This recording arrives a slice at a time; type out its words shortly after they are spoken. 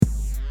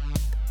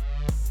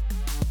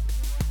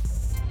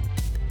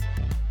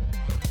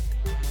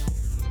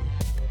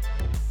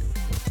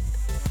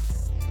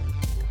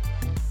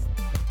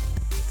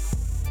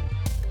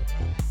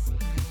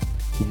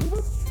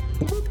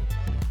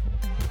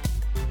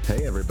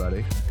Hey,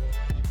 everybody.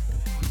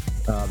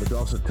 The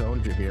dulcet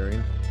tones you're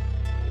hearing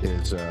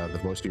is the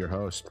voice of your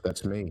host.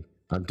 That's me.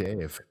 I'm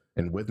Dave.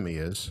 And with me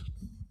is,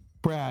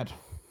 Brad.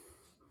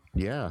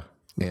 yeah,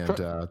 and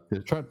the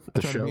Try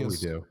show to be we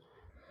do.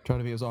 try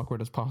to be as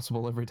awkward as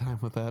possible every time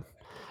with that.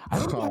 I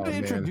don't know how Oh, to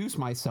man. introduce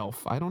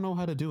myself. I don't know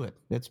how to do it.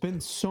 It's been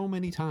so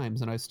many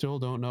times, and I still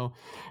don't know.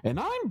 And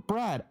I'm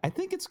Brad. I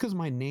think it's because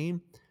my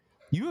name.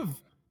 You have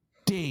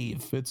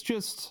Dave. It's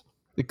just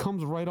it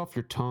comes right off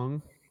your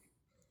tongue,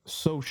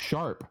 so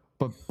sharp.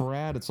 But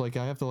Brad, it's like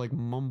I have to like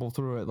mumble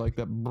through it like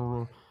that.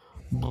 Brr,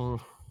 brr,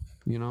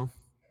 you know,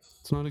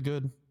 it's not a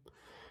good.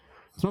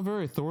 It's not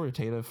very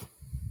authoritative.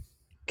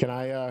 Can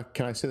I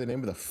say the name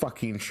of the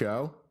fucking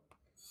show?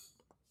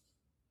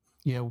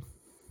 Yeah.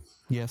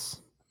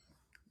 Yes.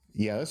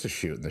 Yeah, this is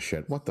shooting the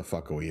shit. What the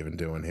fuck are we even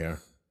doing here?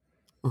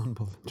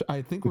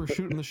 I think we're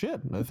shooting the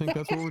shit. I think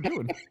that's what we're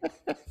doing.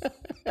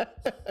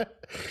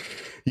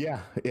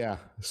 Yeah.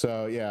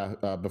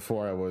 So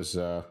before I was,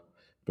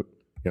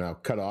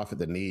 cut off at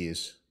the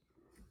knees,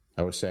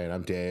 I was saying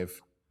I'm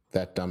Dave.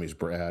 That dummy's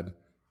Brad.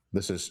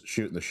 This is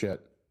shooting the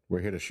shit.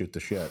 We're here to shoot the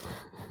shit.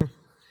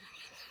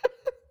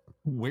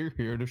 We're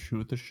here to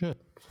shoot the shit.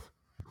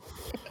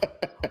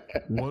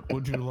 What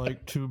would you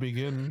like to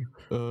begin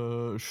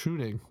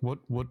shooting?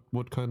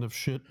 What kind of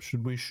shit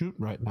should we shoot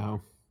right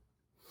now?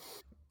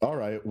 All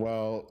right.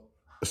 Well,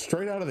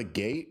 straight out of the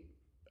gate,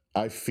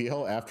 I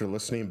feel after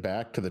listening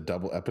back to the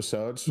double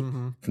episodes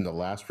from the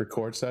last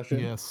record session,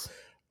 Yes.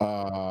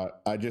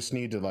 I just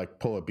need to like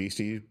pull a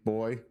Beastie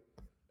Boy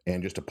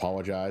and just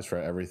apologize for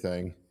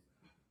everything.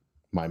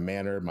 My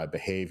manner, my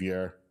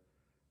behavior,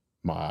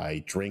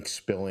 my drink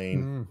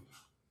spilling,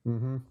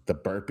 the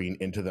burping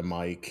into the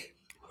mic,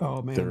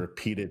 Oh man, the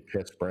repeated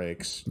piss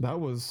breaks. that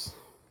was.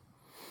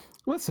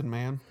 Listen,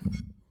 man.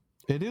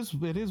 It is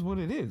what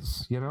it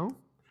is. You know,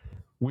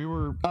 we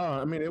were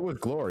I mean, it was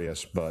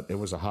glorious, but it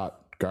was a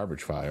hot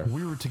garbage fire.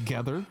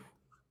 together.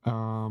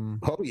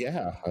 Oh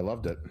yeah, I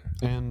loved it.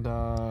 And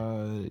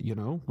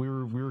we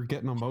were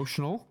getting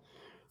emotional.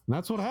 And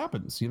that's what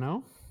happens, you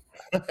know.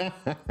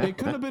 It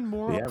could have been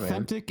more Yeah, man.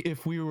 authentic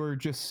if we were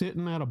just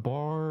sitting at a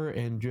bar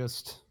and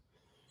just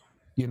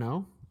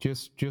going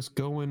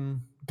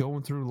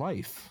through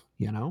life,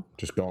 you know.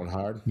 Just going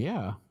hard.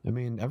 Yeah, I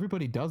mean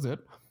everybody does it.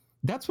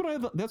 That's what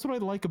I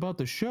like about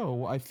the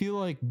show. I feel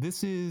like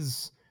this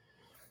is,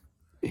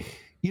 I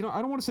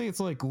don't want to say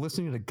it's like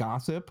listening to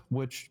gossip,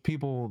 which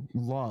people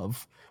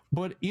love,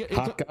 but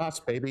Hot goss,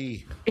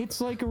 baby. it's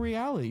like a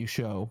reality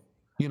show,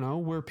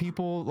 where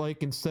people,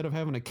 like, instead of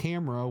having a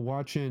camera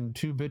watching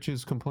two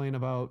bitches complain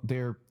about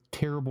their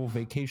terrible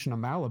vacation to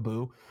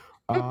Malibu,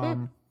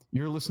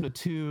 you're listening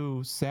to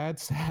two sad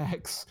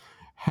sacks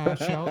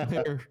hash out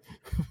their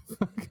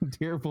fucking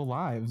terrible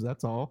lives.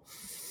 That's all.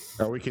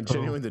 Are we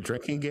continuing the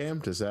drinking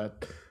game? Are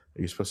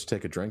you supposed to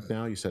take a drink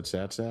now? You said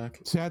sad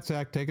sack? Sad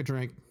sack, take a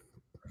drink.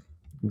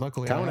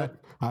 Luckily,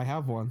 I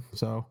have one,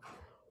 so.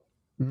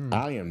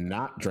 I am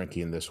not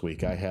drinking this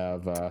week. I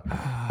have a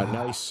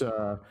nice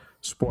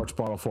sports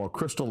bottle full of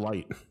Crystal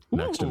Light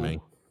next to me.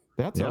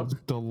 That sounds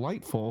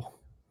delightful.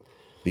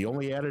 The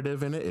only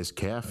additive in it is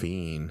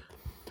caffeine.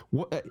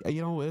 What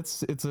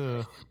it's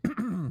a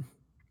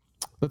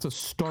that's a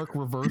stark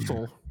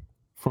reversal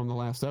from the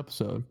last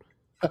episode,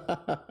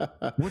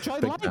 which I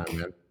like. Time,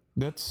 man.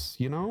 That's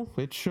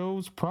it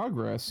shows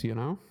progress.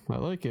 I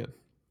like it.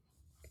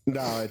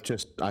 No,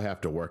 I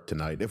have to work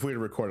tonight. If we had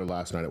recorded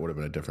last night, it would have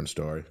been a different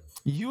story.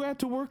 You had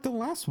to work the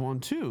last one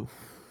too.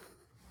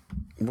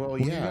 Well,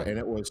 yeah, and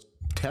it was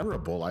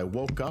terrible. I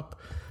woke up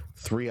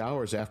 3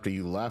 hours after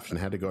you left and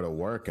had to go to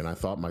work, and I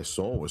thought my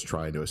soul was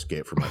trying to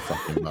escape from my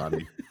fucking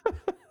body.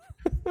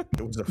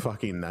 It was a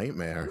fucking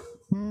nightmare.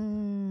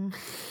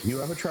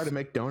 You ever try to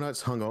make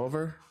donuts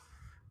hungover?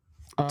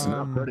 It's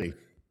not pretty.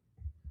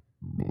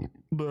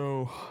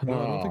 No, I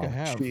don't think I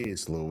have.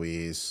 Jeez,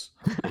 Louise.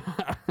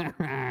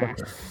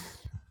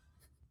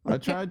 I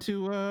tried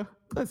to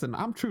listen.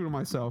 I'm true to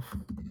myself.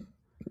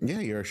 Yeah,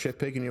 you're a shit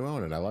pig and you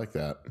own it. I like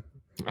that.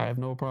 I have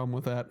no problem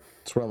with that.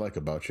 That's what I like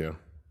about you.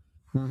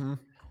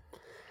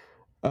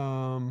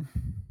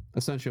 I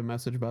sent you a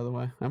message, by the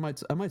way. I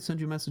might send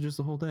you messages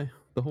the whole day.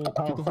 The whole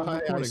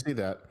I see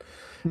that.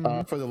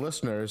 For the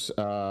listeners,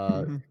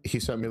 he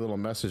sent me a little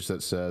message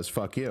that says,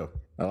 fuck you.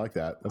 I like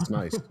that. That's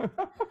nice.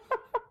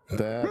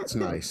 That's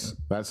nice.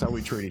 That's how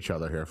we treat each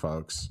other here,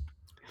 folks.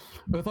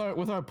 With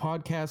our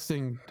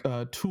podcasting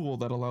tool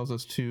that allows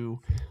us to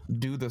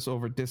do this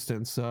over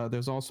distance,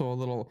 there's also a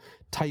little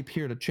type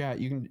here to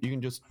chat. You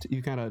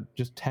can kind of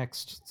just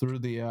text through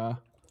the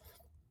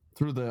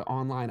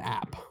online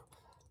app,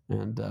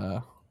 and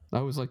I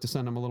always like to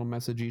send them a little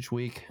message each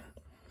week.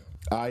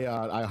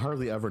 I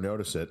hardly ever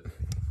notice it.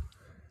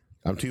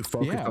 I'm too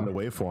focused on the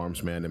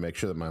waveforms, man, to make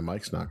sure that my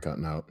mic's not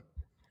cutting out.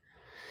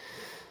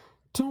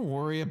 Don't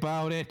worry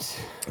about it.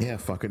 Yeah,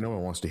 fuck it. No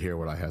one wants to hear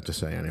what I had to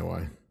say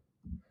anyway.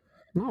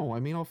 No, I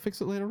mean, I'll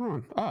fix it later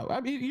on. Oh, I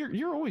mean,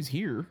 you're always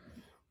here.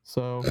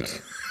 So,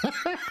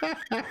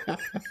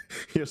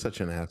 You're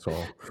such an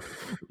asshole.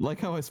 like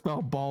how I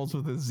spell balls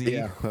with a Z.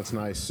 Yeah, that's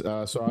nice.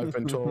 So I've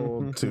been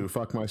told to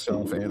fuck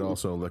myself and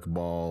also lick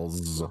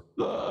balls.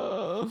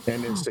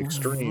 And it's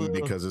extreme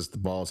because the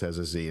balls has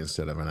a Z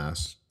instead of an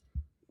S.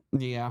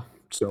 Yeah.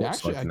 So it's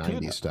Actually, like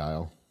 90s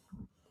style.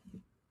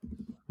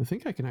 I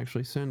think I can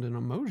actually send an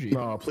emoji.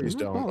 No, please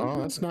don't. Oh,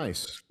 Oh, that's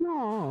nice.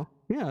 no.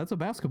 Yeah, that's a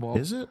basketball.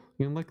 Is it?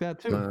 You can lick that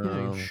too. Yeah,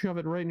 you can shove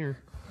it right in your.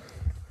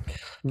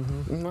 I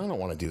don't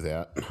want to do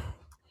that.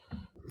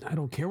 I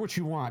don't care what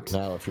you want.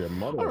 Now, if you're a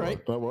mother, All right.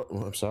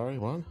 I'm sorry,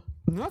 what?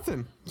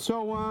 Nothing.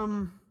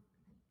 So,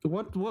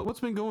 what's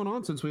been going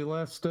on since we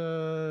last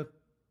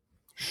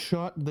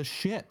shot the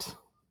shit?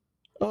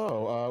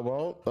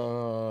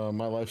 Oh,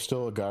 my life's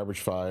still a garbage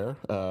fire.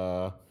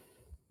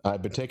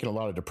 I've been taking a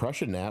lot of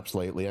depression naps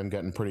lately. I'm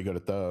getting pretty good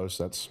at those.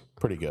 That's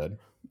pretty good.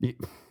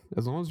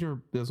 As long as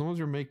you're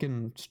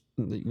making,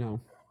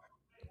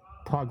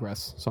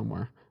 progress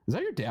somewhere. Is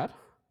that your dad?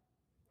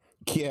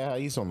 Yeah,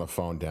 he's on the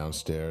phone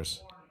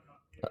downstairs.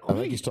 I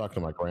think he's talking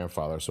to my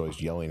grandfather, so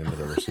he's yelling into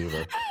the receiver.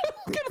 I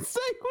was gonna say,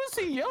 who's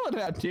he yelling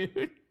at,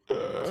 dude?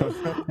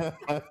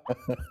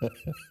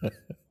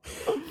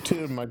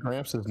 Dude, my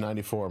gramps is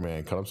 94,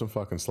 man. Cut him some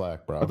fucking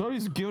slack, bro. I thought he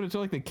was giving it to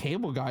like the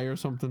cable guy or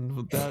something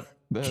with that.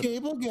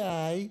 Cable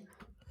guy.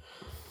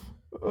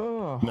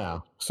 Oh.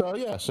 No.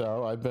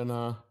 So I've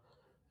been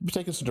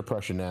taking some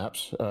depression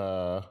naps.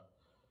 What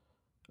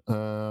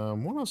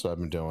else have I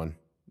been doing?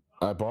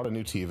 I bought a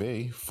new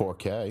TV,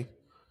 4K.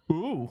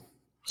 Ooh.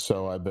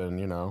 So I've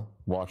been,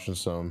 watching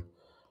some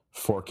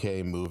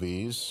 4K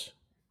movies.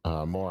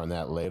 More on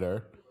that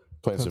later.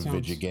 Playing some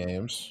video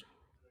games.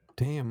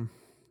 Damn.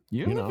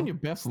 You're living your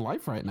best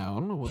life right now. I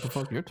don't know what the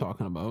fuck you're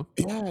talking about.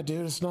 Yeah,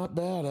 dude, it's not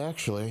bad,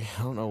 actually.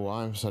 I don't know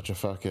why I'm such a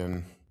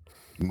fucking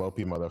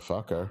mopey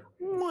motherfucker.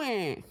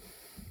 Meh.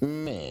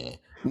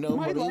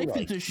 My life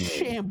is a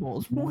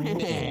shambles.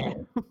 Meh.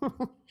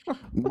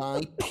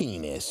 My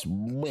penis.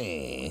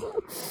 Meh.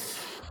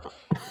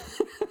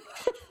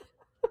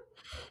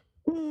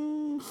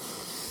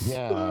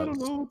 Yeah. I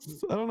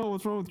don't know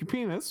what's wrong with your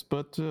penis,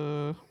 but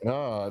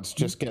oh, it's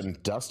just getting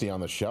dusty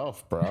on the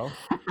shelf, bro.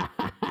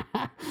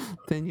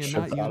 Then you're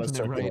not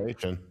using it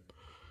right.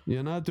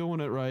 You're not doing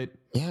it right.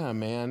 Yeah,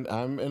 man.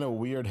 I'm in a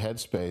weird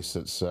headspace.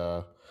 It's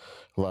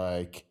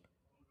like,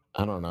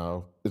 I don't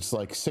know. It's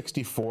like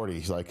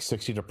 60-40, like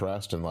 60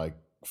 depressed and like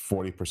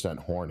 40%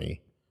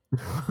 horny.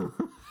 I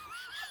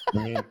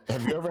mean,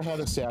 have you ever had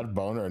a sad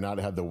boner and not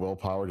had the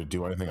willpower to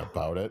do anything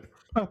about it?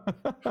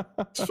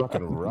 It's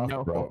fucking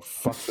rough, bro. It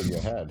fucks with your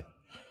head.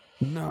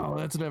 No,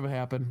 that's never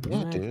happened.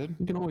 Yeah, dude.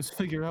 You can always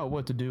figure out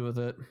what to do with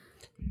it.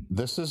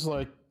 This is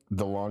like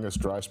the longest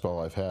dry spell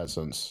I've had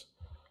since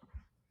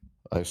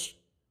I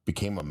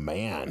became a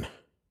man.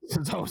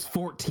 Since I was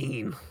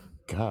 14.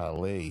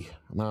 Golly.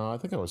 No, I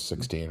think I was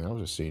 16. I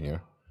was a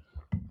senior.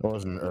 I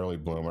was an early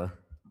bloomer.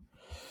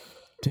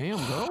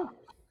 Damn, bro.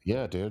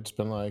 Yeah, dude. It's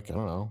been like, I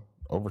don't know,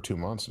 over 2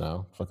 months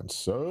now. Fucking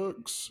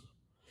sucks.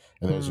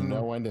 And there's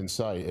no end in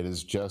sight. It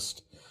is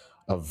just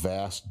a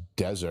vast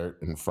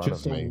desert in front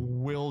of me. Just a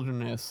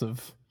wilderness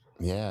of...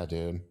 Yeah,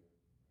 dude.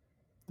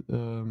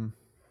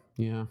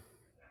 Yeah.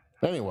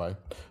 Anyway,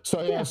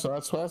 so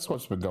that's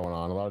what's been going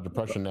on. A lot of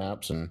depression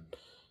naps and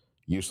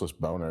useless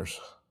boners.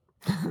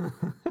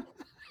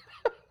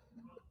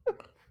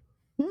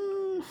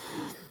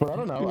 But I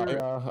don't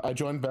know. I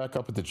joined back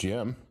up at the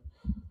gym.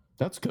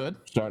 That's good.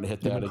 Starting to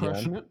hit that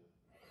again. It?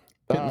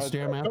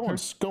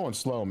 Going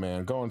slow,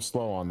 man. Going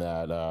slow on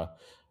that. I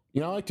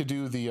like to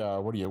do the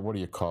what do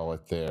you call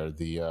it there?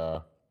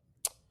 The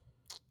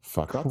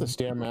not the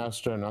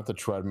Stairmaster, not the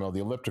treadmill, the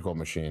elliptical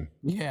machine.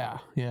 Yeah,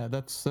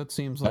 that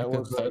seems like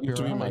that used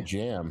to be my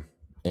jam,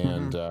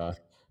 and I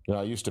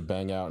used to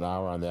bang out an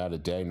hour on that a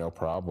day, no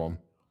problem.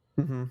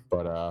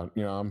 But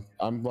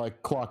I'm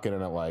like clocking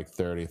in at like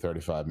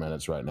 30-35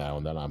 minutes right now,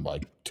 and then I'm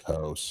like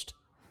toast,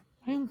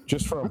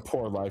 just from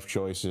poor life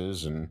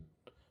choices and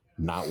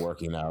not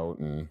working out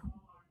and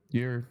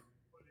your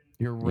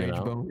rage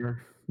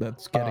boner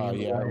that's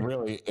getting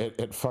really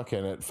it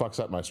fucks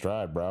up my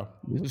stride, bro.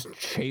 Just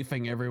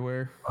chafing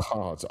everywhere.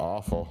 Oh, it's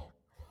awful.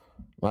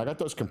 I got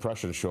those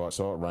compression shorts,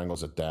 so it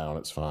wrangles it down.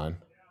 It's fine.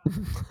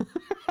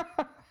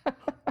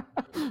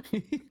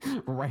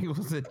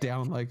 Wrangles it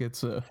down like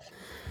it's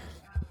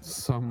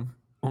some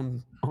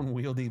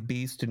unwieldy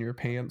beast in your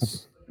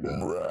pants.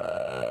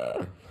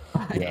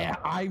 Yeah,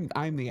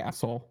 I'm the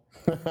asshole.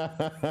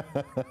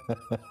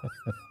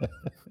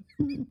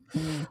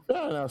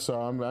 No, so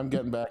I'm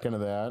getting back into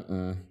that,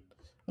 and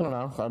I don't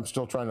know. I'm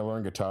still trying to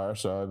learn guitar,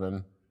 so I've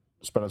been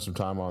spending some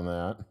time on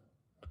that,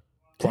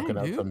 plucking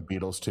out some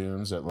Beatles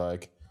tunes at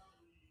like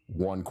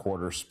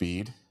 1/4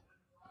 speed.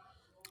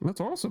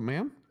 That's awesome,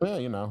 man.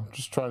 Yeah,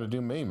 just trying to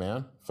do me,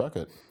 man. Fuck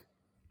it.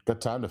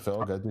 Got time to fill.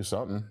 Got to do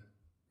something.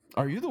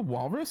 Are you the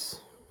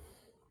walrus?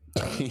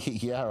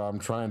 Yeah, I'm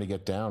trying to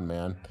get down,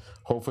 man.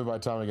 Hopefully by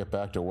the time I get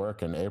back to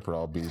work in April,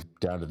 I'll be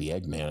down to the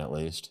Eggman at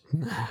least.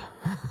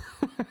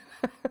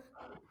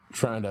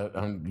 Trying to,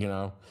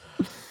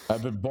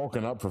 I've been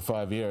bulking up for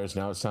 5 years.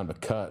 Now it's time to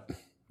cut.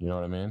 You know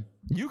what I mean?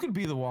 You could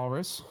be the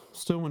walrus.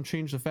 Still wouldn't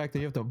change the fact that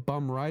you have to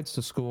bum rides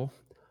to school.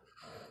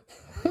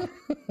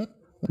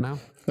 No?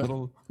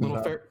 Little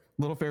No.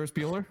 little Ferris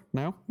Bueller?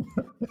 No?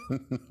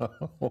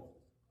 No.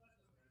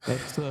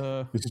 That's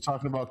Is he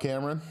talking about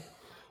Cameron?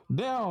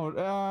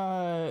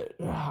 no,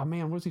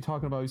 man, what's he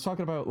talking about? He's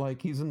talking about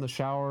like he's in the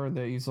shower and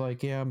that he's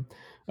like, yeah, I'm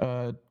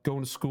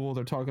going to school.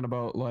 They're talking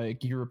about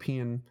like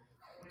European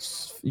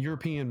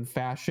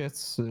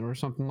fascists or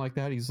something like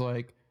that. He's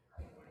like,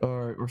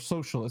 or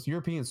socialist,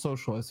 European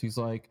socialist. He's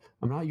like,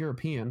 I'm not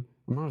European.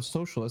 I'm not a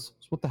socialist.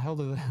 So what the hell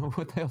do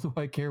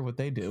I care what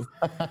they do?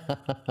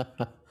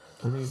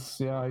 And he's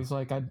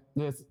like,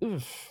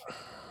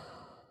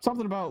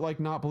 something about like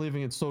not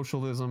believing in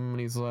socialism. And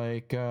he's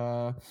like,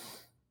 I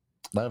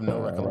have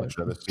no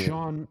recollection of this.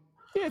 John.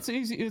 Yeah, it's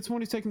easy. It's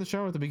when he's taking the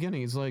shower at the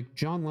beginning. He's like,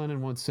 John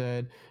Lennon once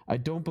said, I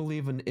don't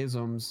believe in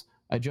isms.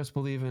 I just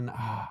believe in,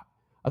 I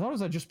thought it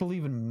was I just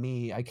believe in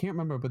me. I can't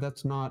remember, but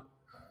that's not,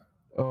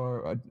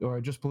 or I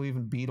just believe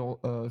in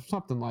Beatle,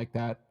 something like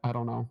that. I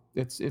don't know.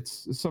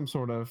 It's some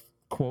sort of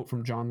quote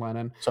from John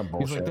Lennon. Some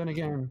bullshit. He's like,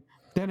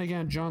 then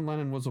again, John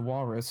Lennon was a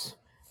walrus.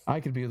 I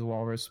could be the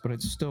walrus, but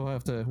I'd still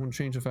wouldn't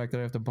change the fact that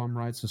I have to bum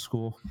rides to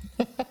school.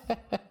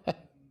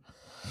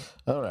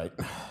 All right.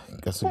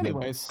 Guess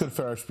Anyways. good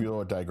Ferris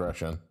Bueller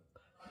digression.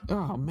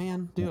 Oh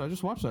man, dude, I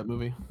just watched that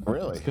movie.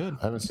 Really? It's good.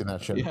 I haven't seen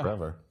that shit in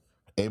forever.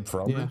 Abe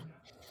Froman,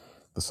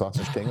 the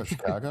Sausage King of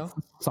Chicago.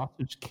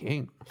 Sausage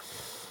King.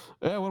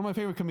 Yeah, one of my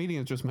favorite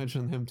comedians just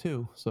mentioned him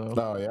too. So.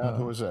 Oh yeah,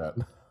 who was that?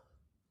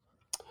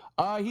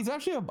 He's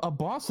actually a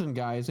Boston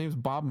guy. His name's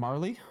Bob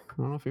Marley. I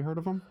don't know if you heard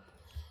of him.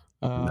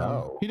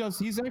 No. He does.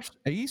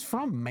 He's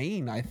from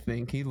Maine, I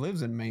think. He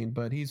lives in Maine,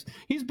 but he's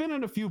been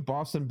in a few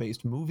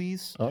Boston-based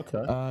movies.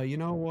 Okay. You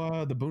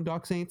know the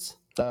Boondock Saints?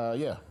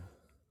 Yeah.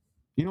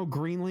 You know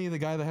Greenlee, the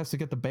guy that has to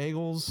get the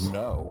bagels?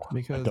 No,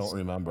 because I don't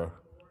remember.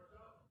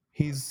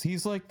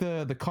 He's like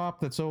the cop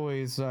that's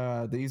always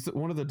he's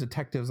one of the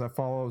detectives that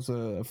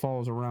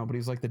follows around, but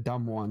he's like the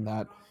dumb one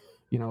that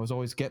is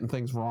always getting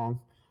things wrong.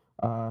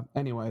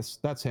 Anyways,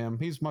 that's him.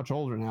 He's much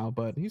older now,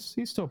 but he's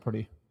still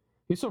pretty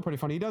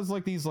funny. He does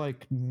like these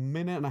like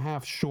minute and a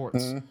half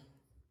shorts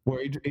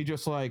where he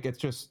just like it's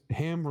just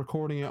him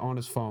recording it on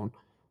his phone,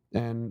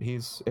 and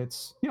it's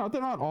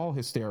they're not all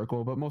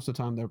hysterical, but most of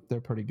the time they're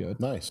pretty good.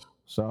 Nice.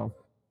 So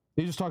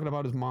he's just talking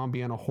about his mom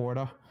being a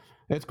hoarder.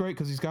 It's great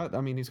because he's got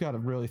a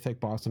really thick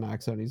Boston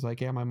accent. He's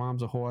like, yeah, my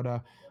mom's a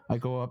hoarder. I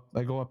go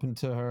up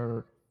into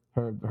her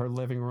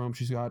living room.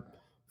 She's got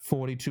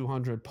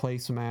 4,200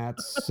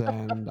 placemats,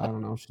 and I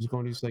don't know.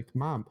 He's like,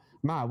 Ma,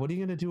 what are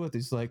you gonna do with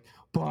this? He's like,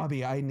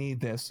 Bobby, I need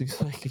this. He's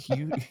like, he's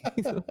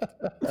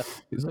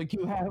like,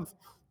 you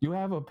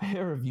have a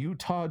pair of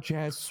Utah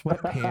Jazz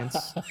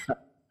sweatpants,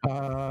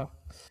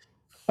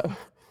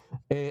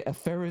 a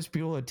Ferris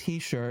Bueller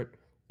T-shirt,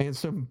 and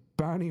some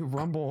Barney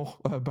Rumble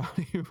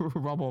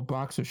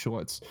boxer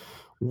shorts.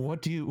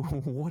 What are you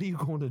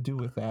going to do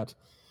with that?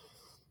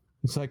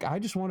 It's like, I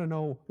just want to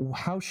know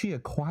how she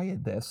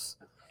acquired this.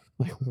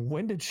 Like,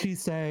 when did she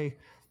say,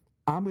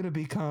 I'm going to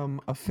become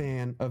a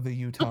fan of the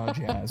Utah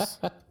Jazz?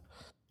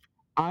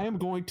 I am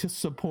going to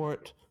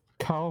support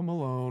Karl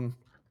Malone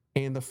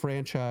and the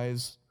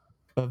franchise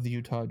of the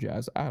Utah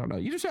Jazz. I don't know.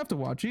 You just have to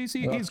watch. He's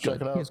good.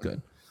 He's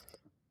good.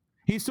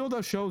 He still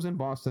does shows in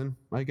Boston,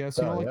 I guess.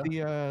 Like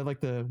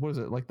the what is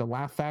it? Like the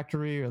Laugh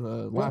Factory or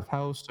the Laugh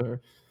House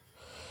or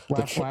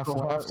Laugh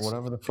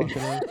whatever the fuck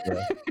it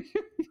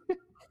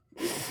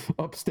is.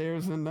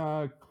 Upstairs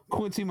in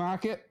Quincy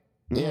Market.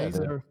 Yeah, he's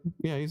there.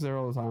 Yeah, he's there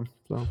all the time.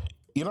 So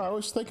I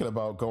was thinking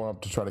about going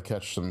up to try to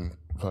catch some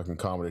fucking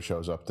comedy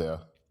shows up there.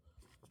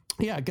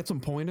 Yeah, get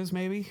some pointers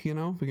maybe. We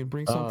can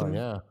bring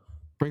something.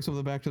 Bring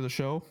something back to the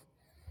show.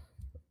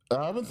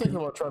 I've been thinking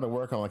about trying to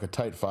work on like a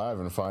tight five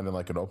and finding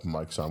like an open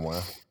mic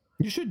somewhere.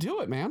 You should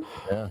do it, man.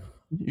 Yeah.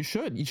 You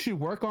should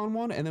work on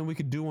one, and then we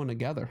could do one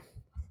together.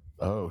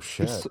 Oh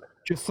shit!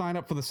 Just sign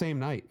up for the same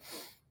night.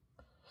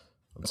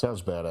 That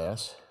sounds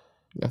badass.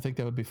 I think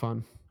that would be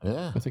fun.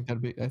 Yeah. I think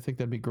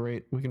that'd be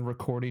great. We can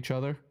record each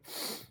other.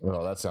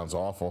 Well, that sounds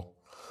awful.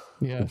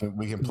 Yeah.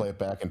 We can play it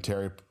back and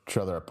tear each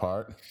other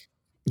apart.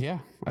 Yeah,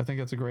 I think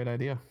that's a I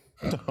idea.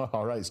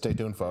 All right, stay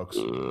tuned, folks.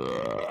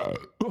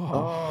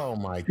 Oh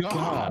my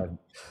God.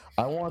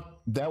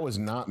 That was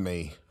not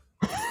me.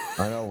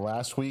 I know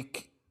last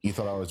week you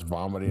thought I was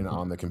vomiting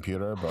on the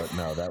computer, but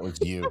no, that was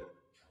you.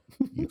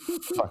 You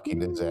fucking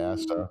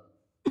disaster.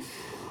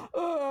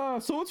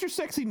 So what's your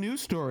sexy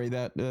news story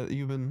that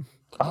you've been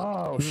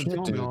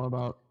shit, dude. All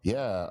about?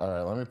 Yeah, all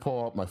right, let me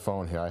pull up my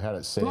phone here. I had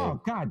it saved. Oh,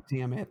 God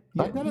damn it.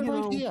 I got it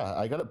right here.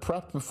 I got it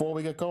prepped before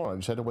we get going. I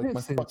just had to wake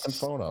my fucking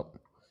phone up.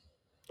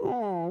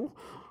 Oh,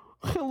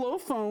 hello,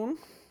 phone.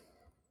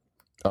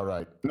 All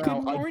right. Now,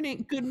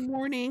 Good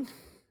morning.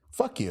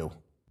 Fuck you.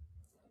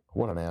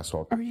 What an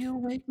asshole. Are you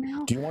awake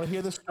now? Do you want to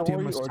hear the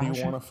story, or do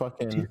you want to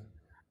fucking...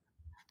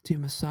 Do you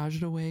massage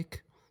it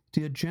awake?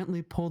 Do you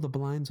gently pull the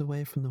blinds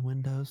away from the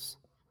windows?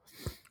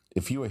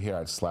 If you were here,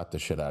 I'd slap the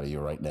shit out of you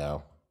right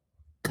now.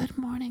 Good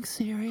morning,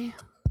 Siri.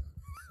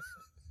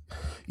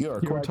 You're You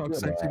ever quite talk good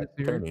sexy to at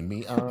Siri? turning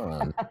me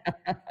on.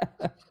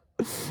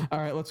 All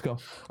right, let's go.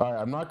 All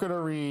right, I'm not going to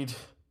read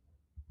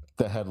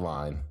the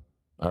headline,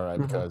 all right,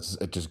 because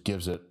it just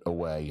gives it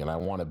away, and I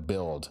want to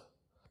build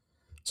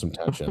some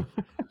tension.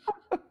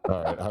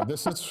 All right,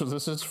 this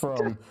is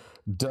from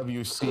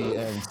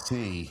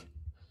WCNC,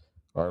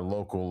 our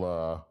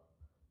local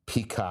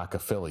Peacock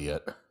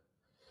affiliate.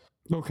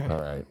 Okay.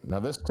 All right, now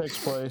this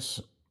takes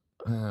place.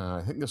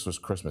 I think this was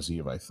Christmas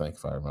Eve, I think,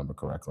 if I remember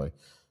correctly.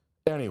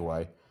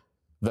 Anyway,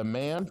 the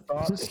man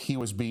thought he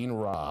was being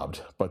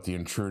robbed, but the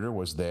intruder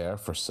was there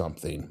for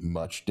something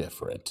much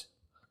different.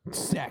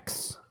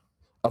 Sex.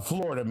 A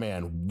Florida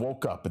man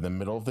woke up in the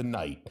middle of the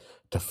night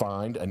to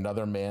find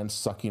another man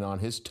sucking on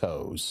his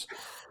toes,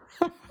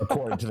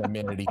 according to the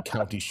Manatee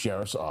County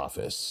Sheriff's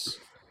Office.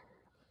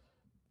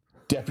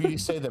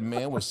 Deputies say the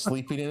man was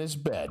sleeping in his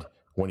bed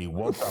when he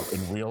woke up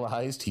and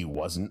realized he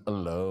wasn't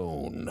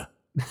alone.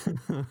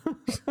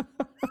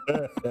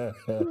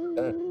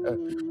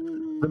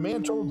 The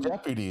man told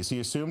deputies he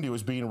assumed he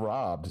was being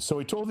robbed, so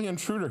he told the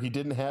intruder he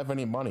didn't have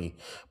any money,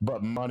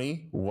 but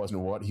money wasn't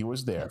what he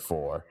was there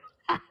for.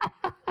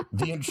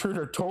 The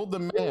intruder told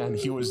the man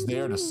he was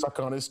there to suck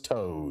on his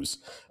toes,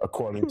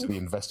 according to the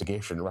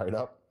investigation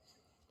write-up.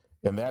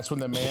 And that's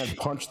when the man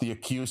punched the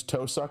accused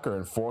toe sucker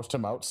and forced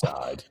him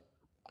outside.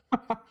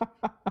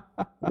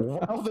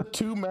 While the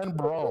two men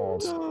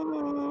brawled,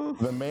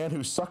 the man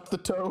who sucked the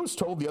toes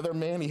told the other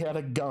man he had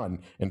a gun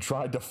and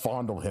tried to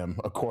fondle him,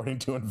 according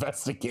to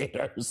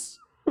investigators.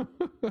 The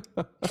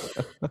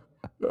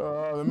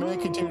man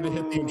continued to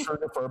hit the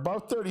intruder for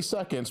about 30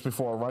 seconds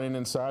before running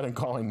inside and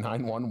calling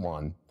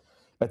 911.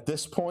 At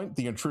this point,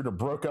 the intruder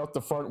broke out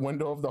the front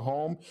window of the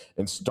home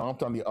and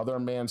stomped on the other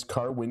man's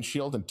car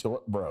windshield until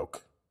it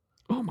broke.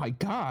 Oh my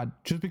God!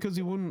 Just because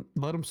he wouldn't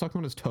let him suck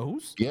on his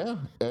toes? Yeah,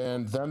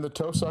 and then the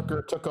toe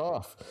sucker took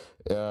off,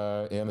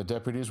 and the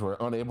deputies were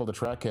unable to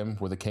track him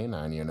with a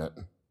canine unit.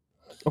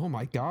 Oh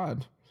my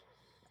God!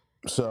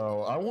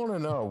 So I want to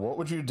know, what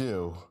would you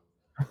do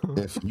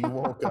if you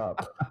woke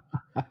up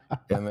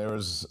and there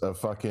was a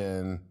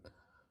fucking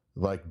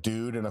like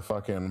dude in a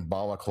fucking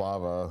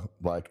balaclava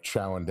like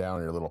chowing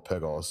down your little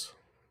piggles?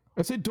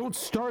 I said, don't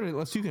start it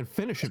unless you can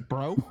finish it,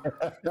 bro.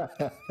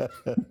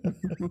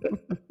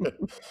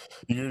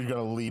 You're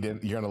gonna lead in.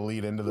 You're gonna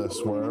lead into the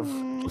swerve.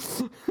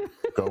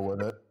 Go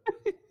with it.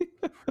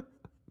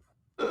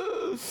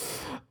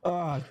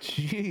 Oh,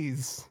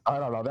 jeez. I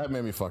don't know. That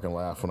made me fucking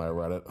laugh when I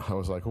read it. I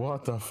was like,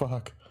 "What the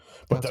fuck?"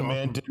 But the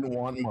man didn't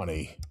want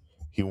money.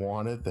 He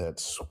wanted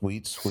that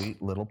sweet,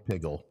 sweet little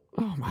piggle.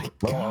 Oh my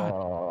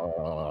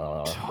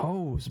God.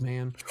 Toes,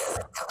 man.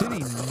 Did he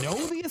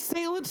know the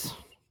assailant?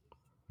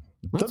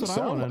 That's what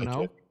I want to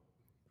know.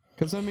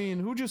 Because, I mean,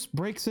 who just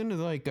breaks into,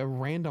 like, a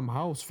random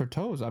house for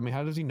toes? I mean,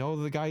 how does he know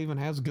the guy even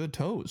has good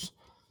toes?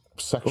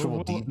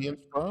 Sexual deviance,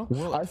 bro?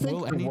 Will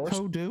any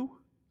toe do?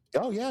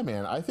 Oh, yeah,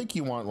 man. I think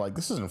you want, like,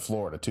 this is in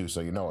Florida, too,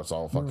 so you know it's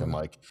all fucking,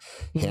 like,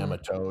 hammer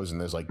toes and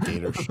there's, like,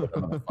 gator shit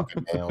on the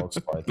fucking nails.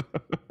 Like,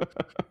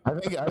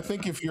 I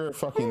think if you're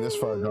fucking this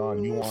far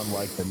gone, you want,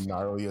 like, the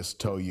gnarliest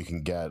toe you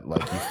can get.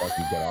 Like, you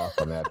fucking get off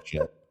on that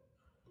shit.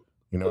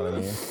 You know what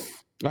I mean?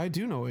 I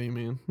do know what you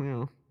mean,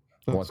 yeah.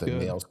 You want the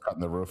nails cut in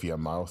the roof of your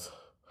mouth.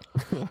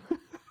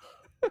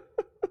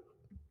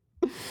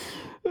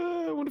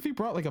 What if he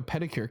brought like a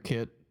pedicure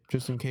kit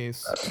just in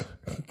case?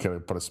 Could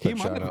have put a spit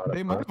shot on it.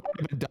 They might have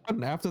been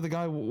done after the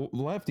guy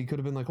left. He could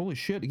have been like, "Holy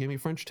shit, he gave me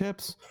French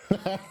tips."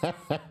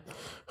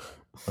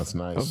 That's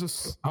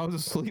nice. I was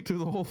asleep through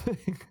the whole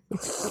thing.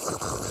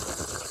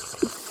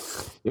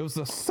 It was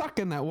the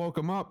sucking that woke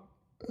him up.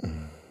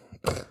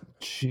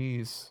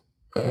 Jeez,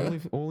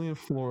 only in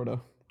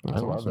Florida.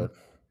 That's awesome.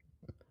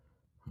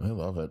 I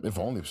love it. If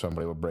only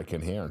somebody would break in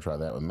here and try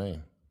that with me. I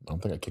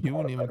don't think I could. You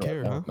wouldn't even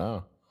care, huh?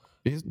 No.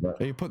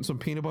 Are you putting some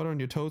peanut butter on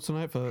your toes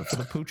tonight for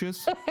the pooches?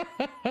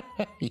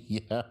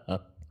 Yeah.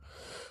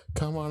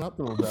 Come on up,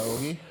 little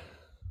doggy.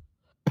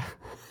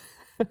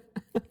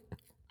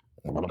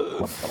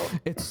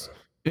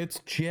 It's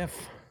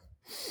Jeff.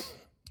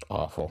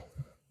 Awful.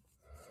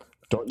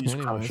 Don't use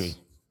crunchy.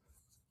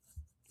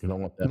 You don't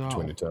want that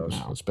between your toes.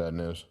 No. That's bad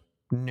news.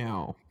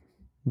 No.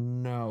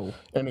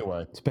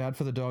 Anyway, it's bad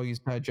for the doggy's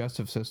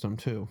digestive system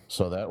too.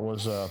 So that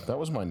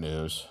was my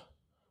news.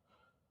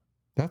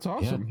 That's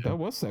awesome. Yeah. That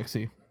was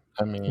sexy.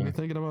 I mean, when you're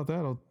thinking about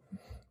that,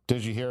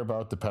 did you hear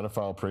about the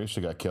pedophile priest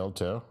who got killed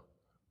too?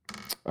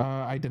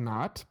 I did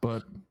not,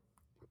 but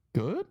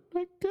good,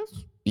 I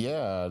guess.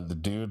 Yeah, the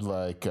dude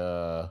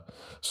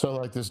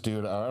this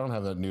dude, I don't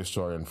have that news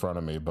story in front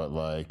of me, but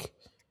like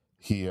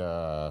he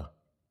had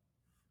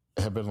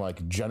been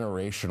like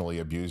generationally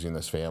abusing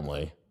this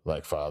family,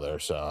 like father,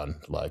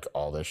 son, like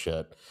all this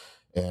shit.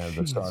 And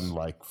the son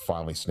like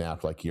finally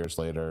snapped like years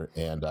later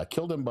and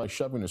killed him by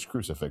shoving his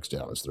crucifix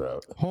down his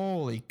throat.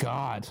 Holy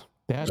God.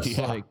 That's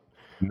like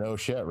no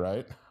shit,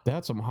 right?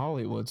 That's some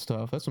Hollywood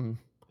stuff. That's some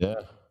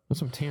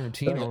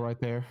Tarantino right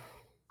there.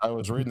 I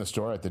was reading the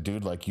story. Like, the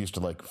dude like used to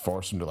like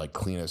force him to like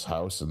clean his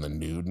house in the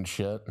nude and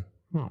shit.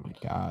 Oh my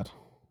God.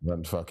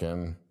 Then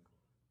fucking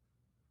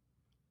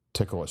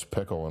ticklish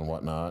pickle and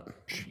whatnot.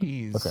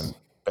 Jeez. Fucking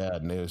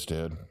bad news,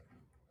 dude.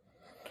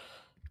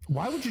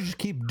 Why would you just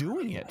keep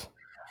doing it?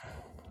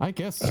 I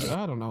guess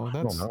I don't know.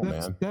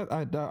 Man.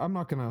 I'm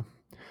not gonna.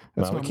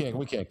 No, we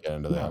can't get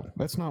into that. No,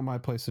 that's not my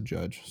place to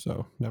judge.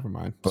 So never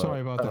mind. But, Sorry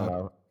about that.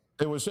 Know.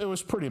 It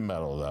was pretty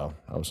metal though.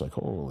 I was like,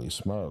 holy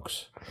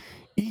smokes!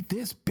 Eat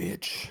this,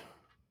 bitch.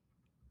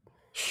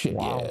 Shit.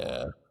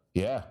 Wow.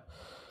 Yeah.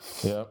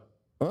 Well,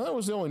 that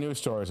was the only news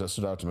stories that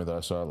stood out to me that I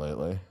saw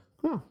lately.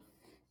 Oh,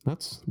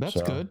 that's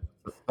So, good.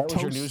 That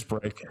was your news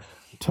break.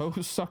 Toe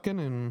sucking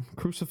and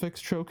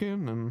crucifix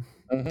choking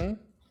and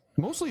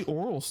mostly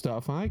oral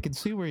stuff. I can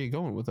see where you're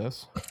going with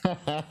this.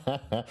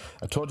 I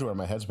told you where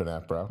my head's been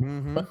at, bro.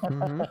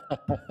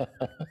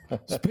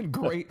 It's been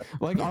great.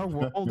 Like, our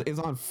world is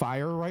on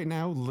fire right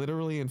now,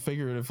 literally and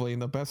figuratively.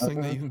 And the best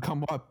thing that you can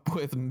come up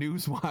with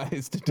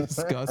news-wise to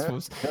discuss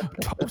was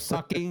toe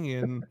sucking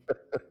and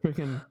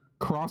freaking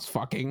cross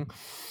fucking.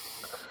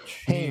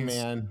 Hey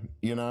man,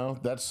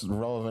 that's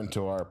relevant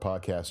to our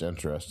podcast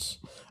interests.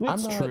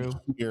 That's I'm not true.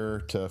 here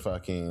to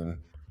fucking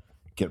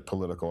get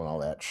political and all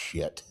that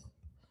shit,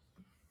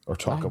 or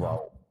talk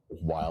about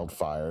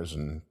wildfires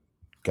and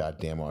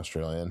goddamn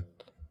Australia.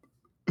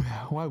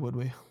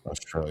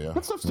 Australia.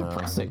 That stuff's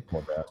depressing.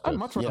 I'd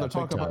much rather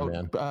talk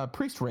about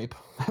priest rape.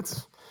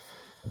 That's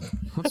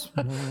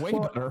way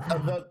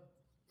better.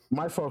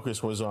 My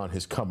focus was on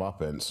his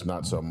comeuppance,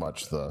 not so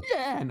much the.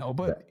 Yeah, I know,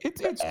 but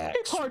it's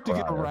hard to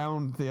get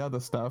around the other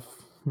stuff,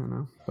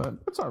 But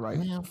it's all right.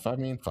 Yeah, I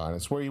mean, fine.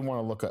 It's where you want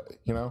to look at,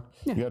 You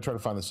gotta try to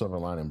find the silver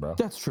lining, bro.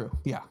 That's true.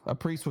 Yeah, a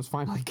priest was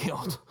finally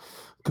killed.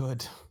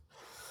 Good.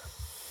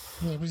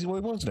 Yeah, it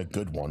wasn't a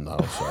good one though.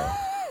 So.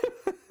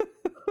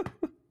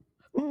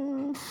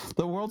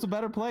 The world's a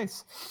better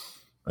place.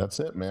 That's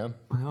it, man.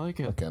 I like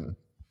it. Okay.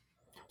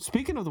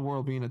 Speaking of the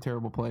world being a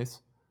terrible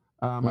place,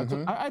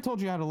 I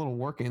told you I had a little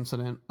work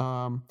incident.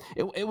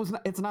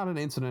 It's not an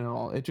incident at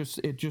all.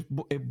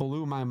 It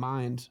blew my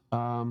mind.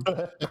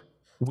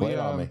 Play it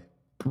on me.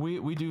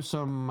 We do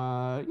some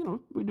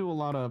we do a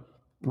lot of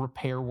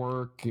repair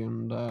work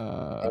and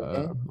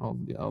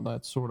all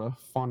that sort of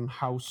fun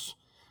house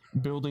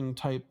building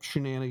type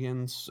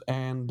shenanigans,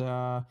 and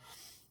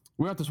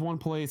we're at this one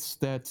place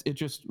that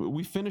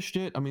we finished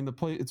it. I mean, the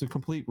place, it's a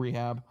complete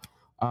rehab,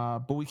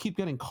 but we keep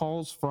getting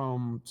calls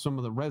from some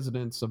of the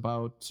residents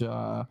about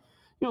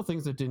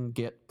things that didn't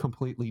get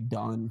completely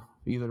done,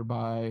 either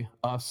by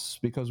us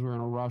because we're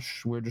in a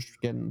rush, we're just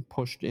getting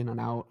pushed in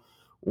and out,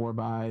 or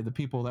by the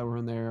people that were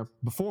in there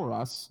before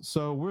us.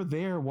 So we're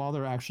there while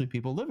there are actually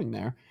people living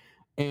there,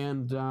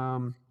 and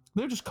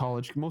they're just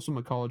college. Most of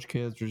them are college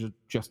kids, or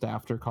just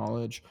after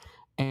college,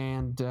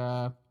 and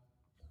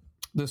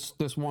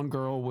this one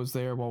girl was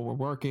there while we're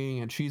working,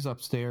 and she's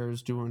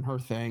upstairs doing her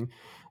thing,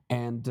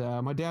 and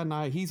my dad and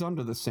I, he's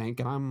under the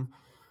sink, and I'm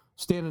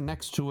standing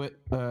next to it,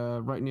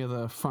 right near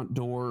the front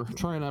door,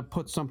 trying to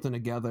put something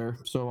together.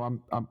 So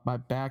my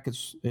back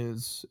is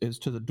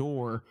to the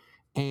door,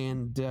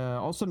 and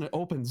all of a sudden it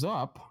opens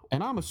up,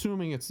 and I'm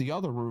assuming it's the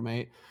other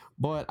roommate,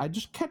 but I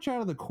just catch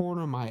out of the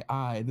corner of my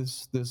eye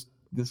this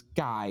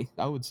guy,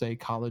 I would say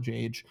college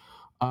age,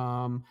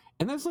 and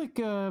there's like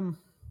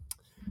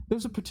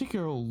there's a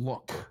particular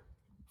look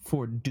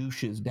for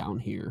douches down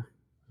here.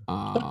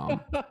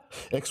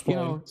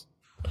 Explain.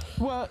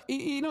 Well,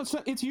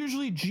 it's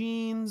usually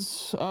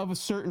jeans of a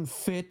certain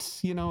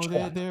fit.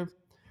 They're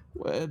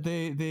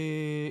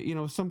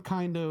some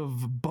kind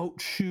of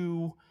boat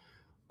shoe.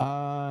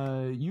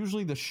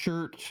 Usually the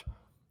shirt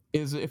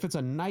is, if it's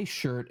a nice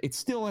shirt, it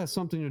still has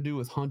something to do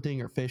with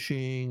hunting or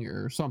fishing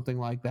or something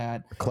like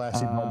that.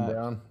 Classy button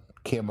down,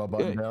 camo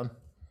button down.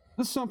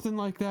 Something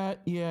like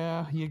that.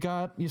 Yeah, you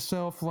got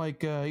yourself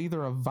like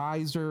either a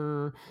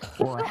visor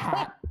or a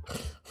hat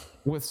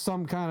with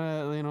some kind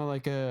of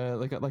like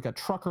a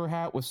trucker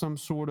hat with some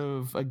sort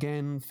of,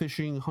 again,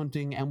 fishing,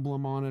 hunting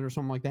emblem on it or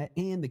something like that.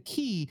 And the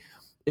key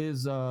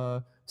is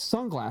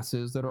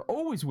sunglasses that are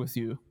always with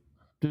you,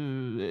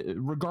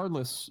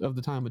 regardless of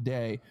the time of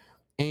day.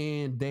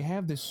 And they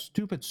have this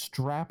stupid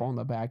strap on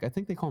the back. I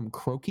think they call them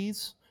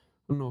croquis.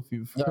 I don't know if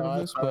you've heard of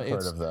this, but I've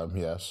heard of them.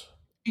 Yes.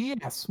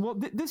 Yes. Well,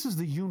 this is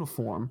the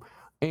uniform,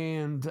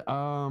 and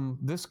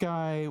this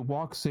guy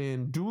walks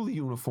in duly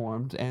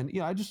uniformed, and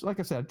I just, like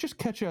I said, just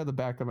catch it out of the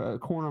back of a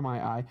corner of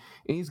my eye,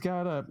 and he's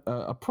got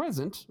a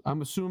present.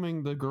 I'm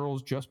assuming the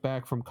girl's just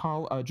back from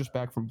just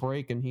back from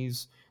break, and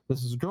this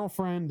is his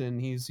girlfriend,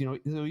 and he's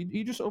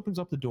he just opens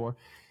up the door.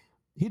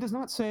 He does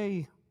not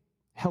say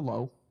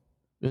hello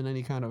in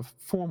any kind of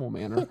formal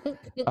manner.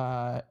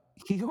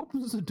 He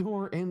opens the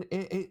door, and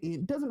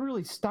it doesn't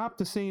really stop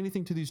to say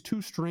anything to these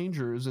two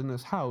strangers in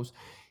this house.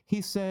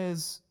 He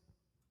says,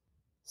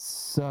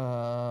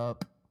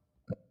 "Sup,"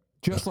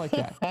 just like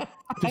that,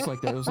 just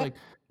like that.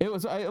 It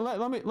was.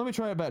 Let me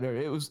try it better.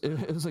 It was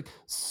like,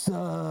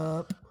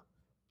 "Sup,"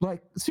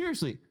 like,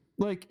 seriously.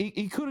 Like,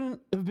 he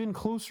couldn't have been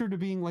closer to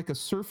being like a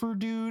surfer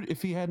dude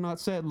if he had not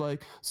said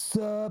like,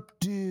 "Sup,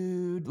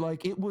 dude."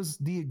 Like, it was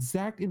the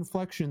exact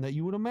inflection that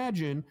you would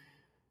imagine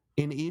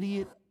an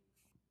idiot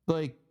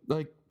like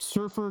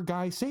surfer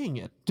guy saying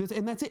it.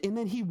 And that's it. And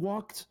then he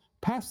walked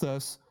past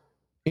us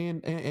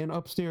and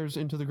upstairs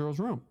into the girls'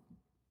 room.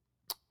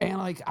 And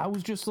like I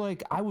was just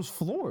like I was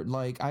floored.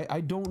 Like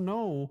I don't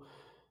know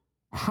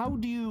how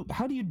do you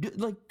do,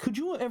 like could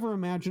you ever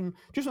imagine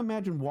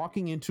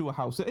walking into a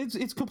house,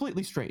 it's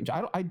completely strange.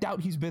 I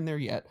doubt he's been there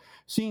yet,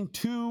 seeing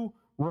two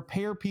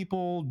repair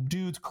people,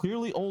 dudes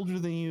clearly older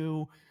than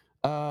you,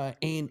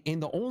 and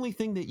the only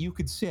thing that you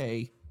could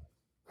say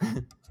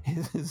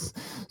is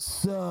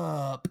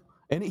sup,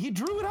 and he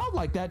drew it out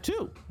like that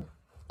too.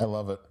 I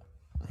love it.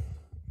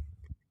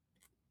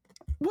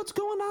 What's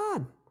going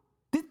on?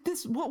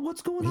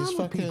 What's going on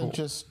with people? He's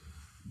just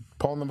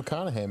Paul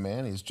McConaughey,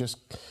 man. He's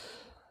just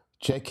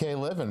JK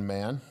living,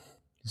 man.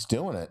 He's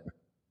doing it.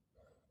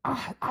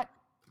 I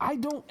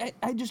don't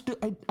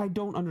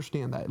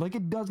understand that. Like,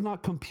 it does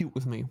not compute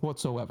with me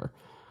whatsoever.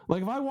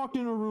 Like, if I walked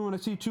into a room and I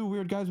see two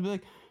weird guys, I'd be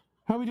like,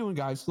 how we doing,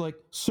 guys? Like,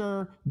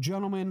 sir,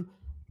 gentlemen,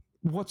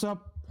 what's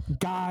up,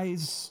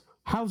 guys?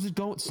 How's it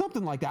going?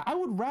 Something like that. I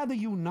would rather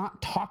you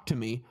not talk to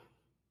me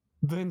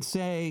than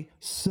say,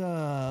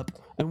 sup,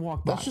 and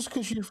walk by. That's just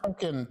because you're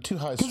fucking too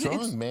high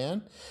strung,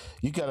 man.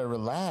 You got to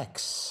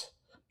relax.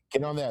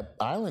 Get on that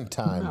island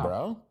time,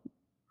 bro.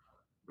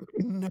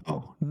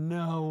 No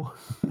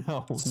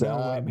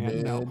way,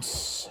 man. No.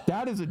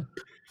 That is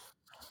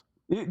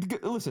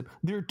listen,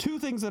 there are two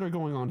things that are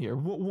going on here.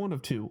 One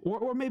of two,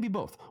 or maybe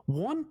both.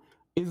 One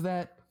is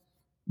that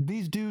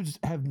these dudes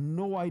have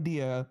no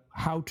idea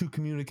how to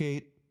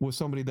communicate with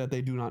somebody that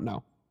they do not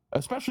know,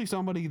 especially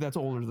somebody that's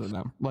older than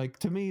them. Like,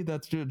 to me,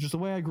 that's just the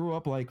way I grew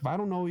up. Like, if I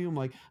don't know you, I'm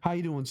like, how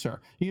you doing, sir?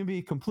 You can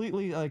be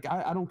completely like,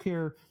 I don't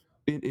care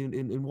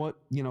in what,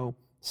 you know,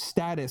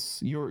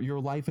 status your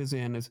life is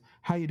in, is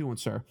how you doing,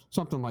 sir?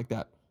 Something like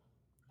that.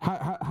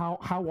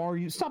 How are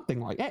you? Something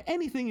like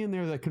anything in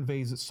there that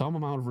conveys some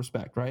amount of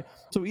respect, right?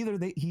 So either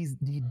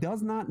he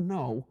does not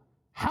know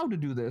how to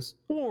do this,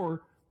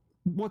 or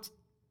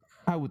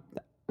I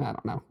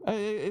don't know.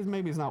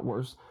 Maybe it's not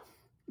worse,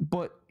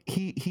 but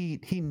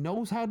he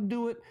knows how to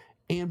do it,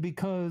 and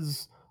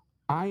because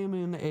I am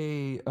in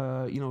a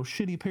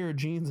shitty pair of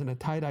jeans and a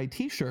tie-dye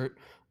t-shirt,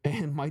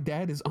 and my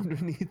dad is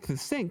underneath the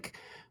sink,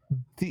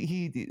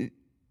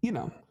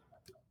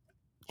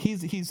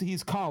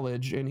 he's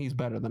college and he's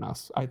better than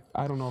us. I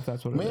don't know if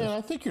that's what it is. Man,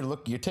 I think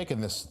you're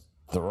taking this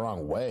the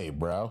wrong way,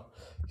 bro.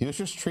 He was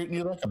just treating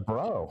you like a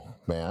bro,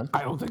 man.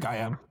 I don't think I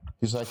am.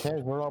 He's like,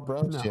 hey, we're all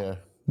bros here.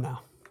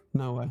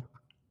 No way.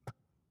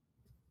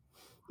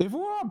 If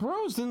we're all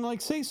bros, then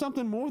like say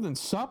something more than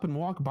sup and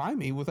walk by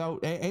me without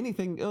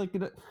anything, like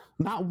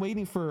not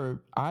waiting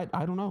for I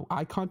don't know,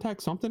 eye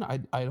contact, something. I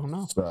don't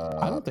know.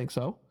 I don't think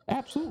so.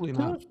 Absolutely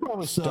not. He's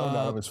probably stoned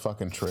out of his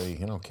fucking tree.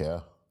 You don't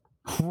care.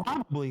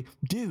 Probably,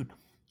 dude.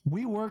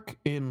 We work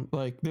in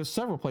like there's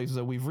several places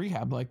that we've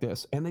rehabbed like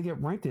this, and they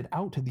get rented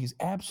out to these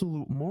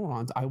absolute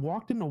morons. I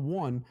walked into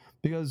one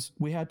because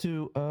we had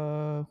to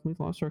we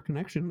lost our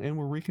connection and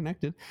we're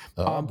reconnected.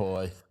 Oh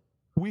boy.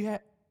 We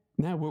had.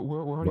 Now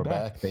we're already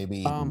back,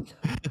 baby.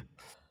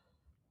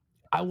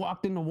 I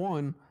walked into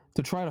one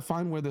to try to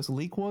find where this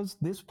leak was.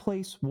 This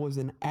place was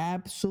an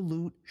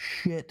absolute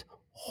shit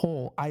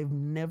hole. I've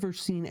never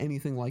seen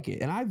anything like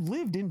it. And I've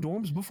lived in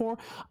dorms before.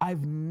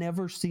 I've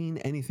never seen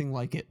anything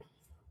like it.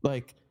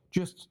 Like,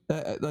 just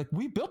like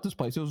we built this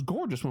place. It was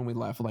gorgeous when we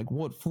left. Like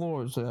wood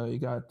floors. You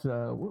got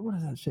what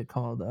is that shit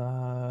called?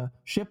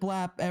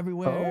 Shiplap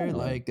everywhere. Oh.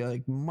 Like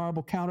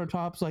marble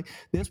countertops. Like,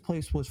 this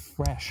place was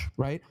fresh,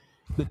 right?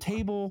 The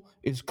table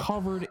is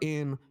covered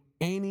in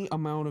any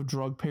amount of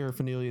drug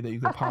paraphernalia that you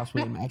could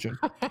possibly imagine.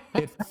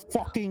 It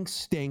fucking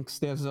stinks.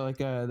 There's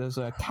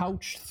a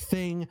couch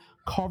thing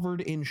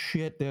covered in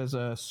shit. There's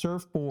a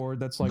surfboard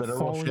that's like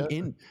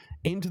falling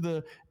into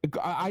the.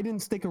 I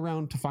didn't stick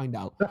around to find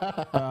out.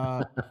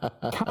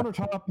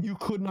 Countertop, you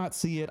could not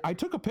see it. I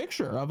took a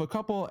picture of a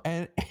couple,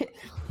 and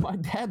my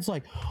dad's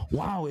like,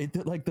 "Wow,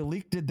 like the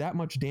leak did that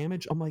much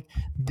damage." I'm like,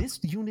 "This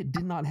unit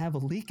did not have a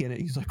leak in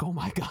it." He's like, "Oh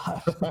my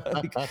god!"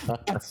 Like,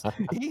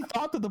 he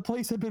thought that the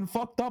place had been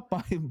fucked up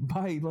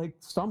by like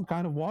some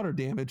kind of water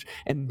damage,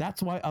 and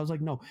that's why I was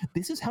like, "No,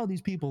 this is how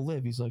these people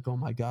live." He's like, "Oh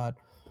my god,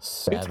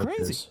 Savages. It's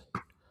crazy."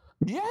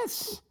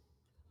 Yes.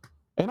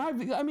 And I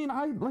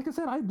like I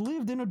said, I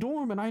lived in a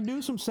dorm and I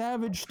knew some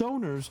savage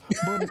stoners,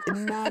 but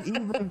not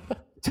even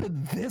to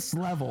this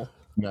level.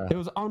 No, it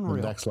was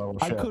unreal. The next level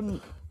I shit.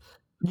 couldn't.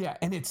 Yeah,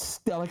 and it's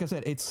like I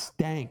said, it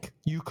stank.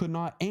 You could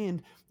not.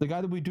 And the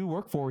guy that we do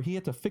work for, he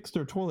had to fix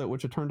their toilet,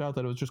 which it turned out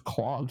that it was just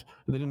clogged.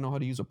 And they didn't know how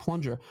to use a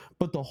plunger.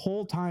 But the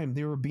whole time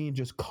they were being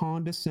just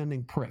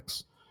condescending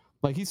pricks.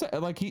 Like he said,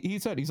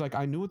 he's like,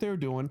 I knew what they were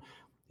doing.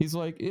 He's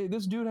like,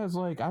 this dude has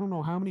like, I don't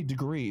know how many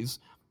degrees.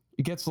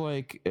 It gets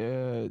like, I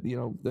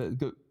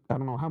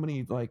don't know how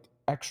many like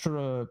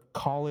extra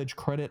college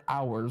credit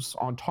hours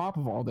on top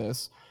of all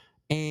this,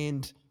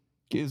 and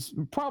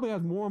probably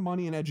has more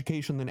money and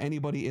education than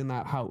anybody in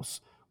that house,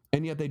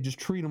 and yet they just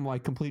treat him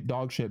like complete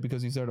dog shit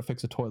because he's there to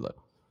fix a toilet.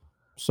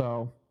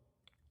 So,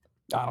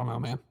 I don't know,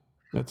 man.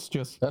 That's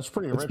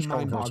pretty rich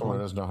coming from someone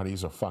who doesn't know how to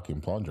use a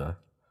fucking plunger.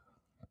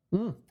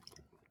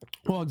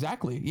 Well,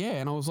 exactly. Yeah.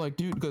 And I was like,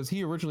 dude, because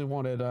he originally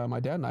wanted my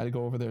dad and I to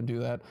go over there and do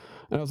that.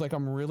 And I was like,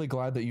 I'm really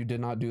glad that you did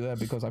not do that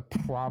because I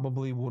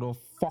probably would have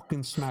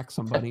fucking smacked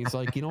somebody. He's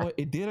like, you know what?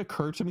 It did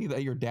occur to me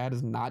that your dad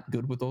is not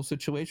good with those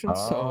situations.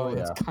 Oh So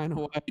that's yeah, kind of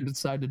why I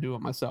decided to do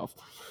it myself.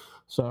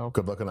 So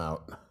good looking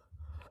out.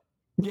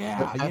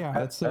 yeah.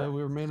 It's we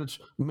were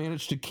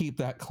managed to keep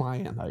that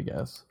client, I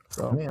guess.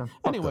 So Yeah, fuck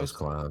those anyways,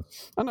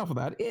 clowns. enough of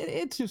that.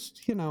 It's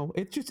just,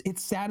 it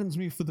saddens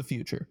me for the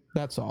future.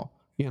 That's all.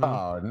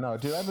 Oh no,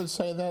 dude, I've been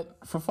saying that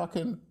for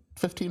fucking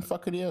 15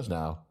 fucking years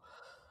now.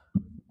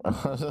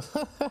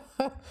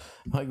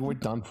 Like we're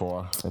done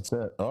for. That's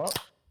it. Oh,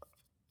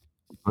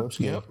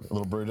 Broski, Yep. a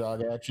little brew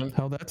dog action.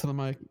 Held that to the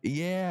mic.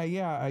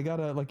 Yeah. I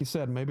gotta, like you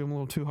said, maybe I'm a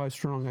little too high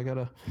strung. You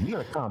gotta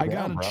calm I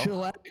down, gotta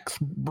bro. chillax,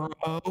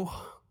 bro.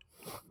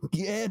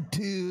 Yeah,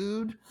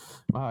 dude.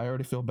 Wow, I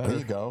already feel There better.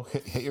 you go.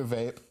 Hit your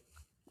vape.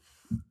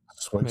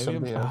 Swing Maybe some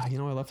beers. I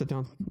left it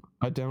down.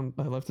 I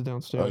left it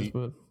downstairs,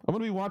 but I'm gonna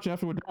be watching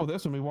after we're done with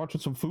this. I'm gonna be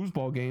watching some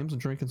foosball games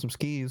and drinking some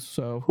skis.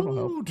 So that'll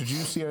help. Ooh, did you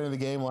see any of the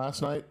game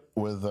last night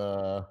with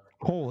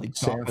Holy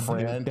San God, dude,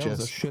 Fran that was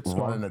a just shitstorm.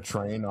 running a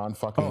train on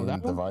fucking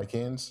that the one?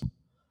 Vikings?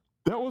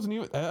 That wasn't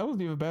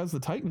even bad as the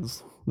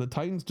Titans. The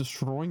Titans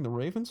destroying the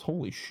Ravens.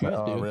 Holy shit,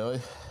 Oh, dude. really?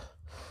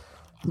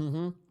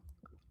 Mm-hmm.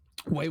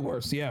 Way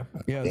worse, yeah.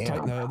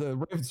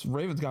 The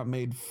Ravens got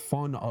made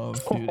fun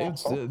of, dude.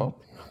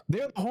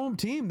 They're the home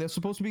team. They're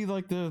supposed to be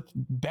like the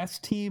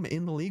best team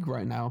in the league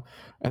right now,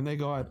 and they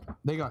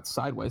got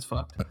sideways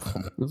fucked.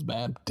 It was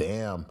bad.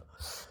 Damn.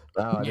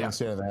 No, I didn't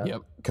say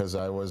that because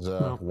I was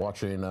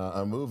watching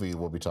a movie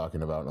we'll be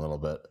talking about in a little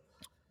bit.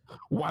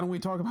 Why don't we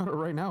talk about it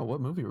right now?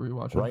 What movie were you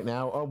watching? Right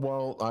now? Oh,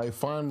 well, I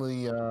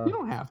finally... you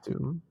don't have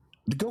to.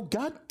 Go,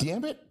 God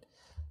damn it.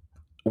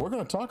 We're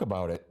going to talk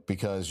about it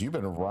because you've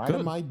been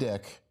riding my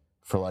dick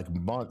for like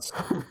months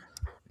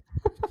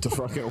to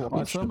fucking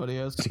watch. Somebody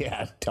is.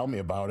 Yeah, tell me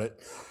about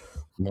it.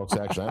 Most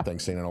action I think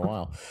seen in a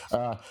while.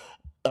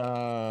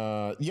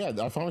 Yeah,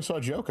 I finally saw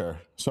Joker.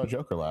 Saw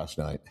Joker last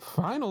night.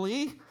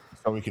 Finally.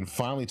 So we can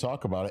finally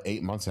talk about it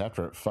 8 months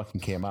after it fucking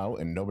came out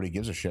and nobody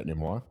gives a shit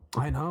anymore.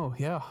 I know,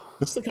 yeah.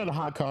 This is the kind of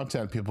hot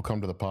content people come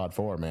to the pod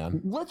for,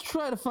 man. Let's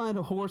try to find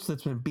a horse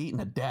that's been beaten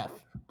to death.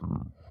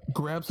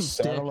 Grab some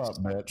Saddle sticks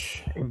up,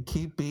 bitch. and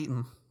keep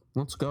beating.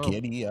 Let's go.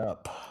 Giddy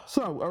up.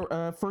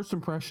 So, first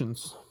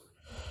impressions.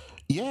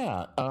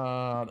 Yeah,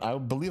 I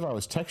believe I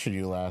was texting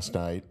you last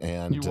night,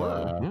 and You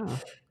were,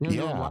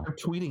 yeah. Live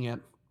tweeting it.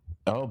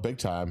 Oh, big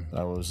time!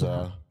 I was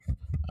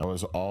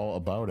all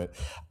about it.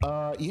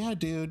 Yeah,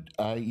 dude.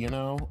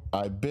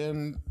 I've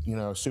been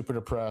super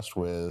depressed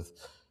with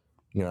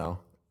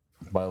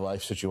my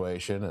life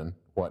situation and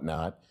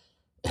whatnot,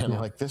 and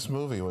like this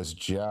movie was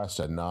just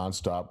a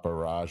nonstop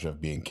barrage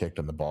of being kicked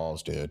in the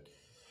balls, dude.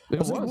 It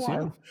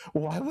was.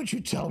 Why would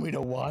you tell me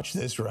to watch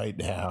this right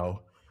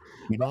now?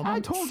 I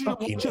told you to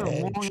watch it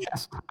a long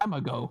ass time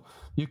ago.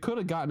 You could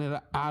have gotten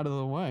it out of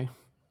the way.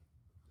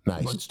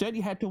 Nice. But instead,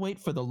 you had to wait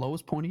for the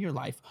lowest point of your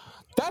life.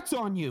 That's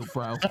on you,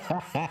 bro.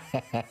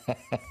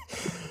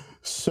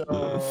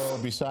 So,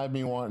 beside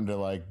me wanting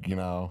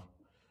to,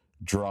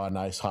 draw a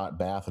nice hot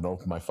bath and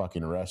open my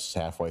fucking wrists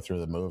halfway through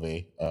the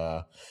movie,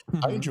 I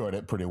enjoyed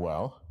it pretty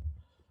well.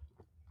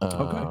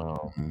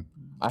 Okay.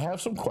 I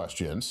have some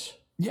questions.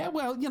 Yeah,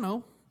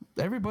 well,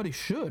 everybody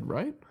should,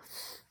 right?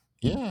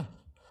 Yeah.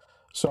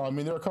 So, I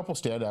mean, there are a couple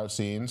standout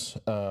scenes.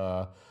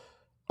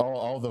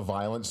 All the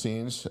violent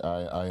scenes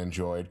I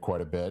enjoyed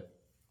quite a bit.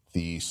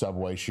 The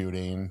subway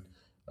shooting,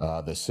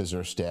 the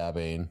scissor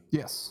stabbing.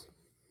 Yes.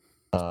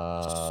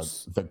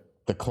 The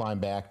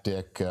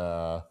climactic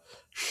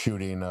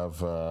shooting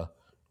of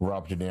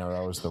Rob De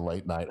Niro as the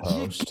late night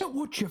host. You get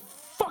what you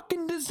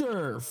fucking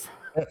deserve.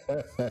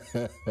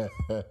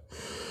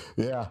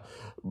 Yeah.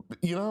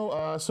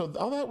 So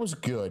all that was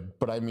good,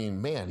 but I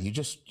mean, man,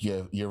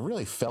 you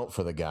really felt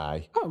for the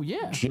guy. Oh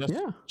yeah.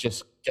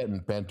 Just getting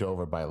bent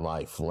over by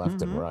life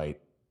left and right.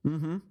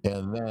 Mm-hmm.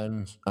 And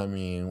then, I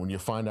mean, when you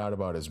find out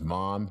about his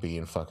mom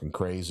being fucking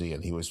crazy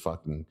and he was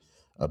fucking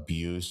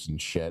abused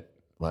and shit,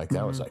 like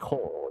that was like,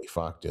 holy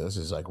fuck, dude, this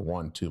is like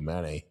one too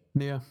many.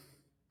 Yeah.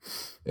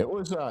 It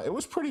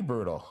was pretty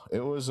brutal.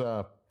 It was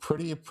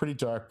pretty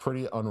dark,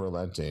 pretty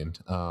unrelenting.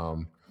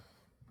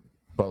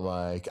 But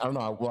like, I don't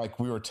know, like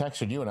we were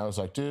texting you and I was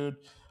like, dude,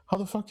 how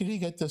the fuck did he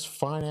get this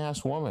fine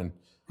ass woman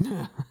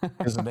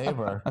as a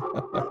neighbor?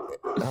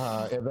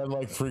 And then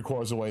like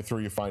 3/4 of the way through,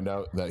 you find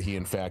out that he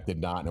in fact did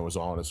not, and it was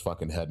all in his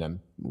fucking head and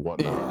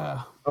whatnot.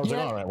 Yeah. I was like,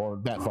 all right, well,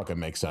 that fucking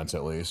makes sense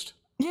at least.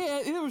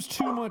 Yeah, there was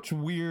too much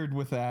weird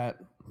with that.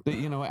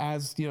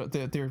 As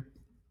they're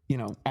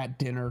at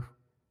dinner,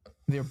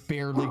 they're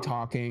barely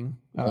talking.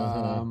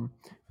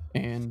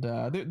 And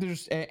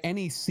there's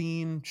any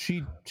scene,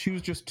 she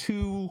was just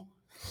too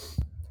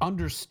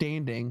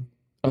understanding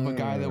of a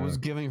guy that was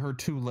giving her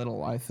too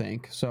little, I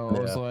think. So I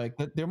was like,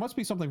 there must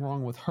be something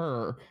wrong with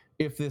her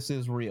if this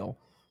is real.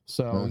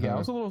 So yeah, I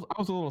was a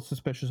little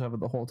suspicious of it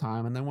the whole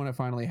time. And then when it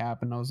finally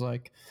happened, I was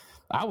like,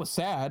 I was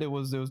sad. It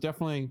was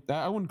definitely,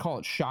 I wouldn't call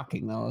it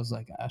shocking though. I was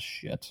like, ah,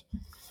 shit.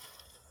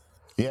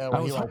 Yeah, when I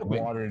he was like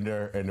hoping. wandered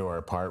into her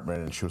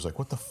apartment and she was like,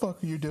 "What the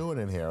fuck are you doing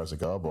in here?" I was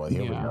like, "Oh boy,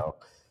 here we Yeah, go."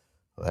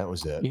 That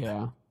was it.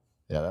 yeah,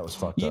 Yeah, that was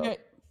fucked up. yeah.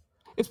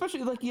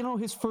 Especially like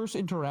his first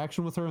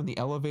interaction with her in the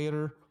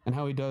elevator and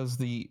how he does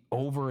the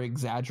over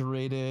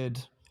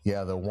exaggerated,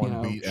 Yeah, the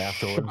one beat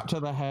afterwards. shot to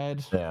the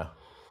head. Yeah,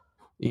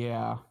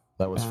 Yeah,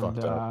 that was and fucked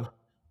up.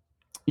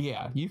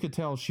 yeah, you could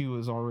tell she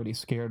was already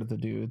scared of the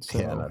dude.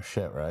 Yeah, So no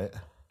shit, right?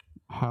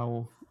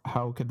 how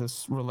could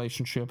this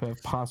relationship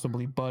have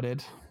possibly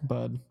budded?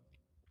 But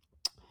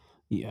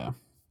yeah.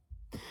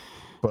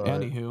 But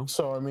Anywho.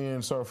 so I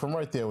mean, so from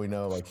right there we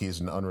know like he's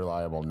an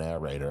unreliable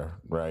narrator,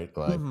 right?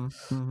 Like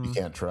Mm-hmm. you Mm-hmm.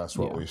 can't trust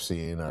what Yeah. we've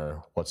seen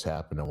or what's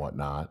happened and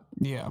whatnot.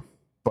 Yeah.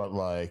 But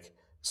like,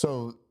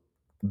 so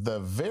the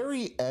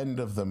very end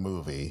of the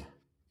movie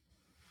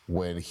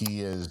when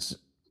he is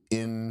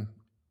in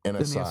an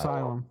In the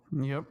asylum.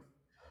 Yep.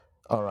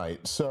 All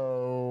right,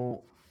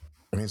 so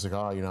and he's like,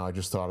 "Oh, I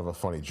just thought of a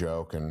funny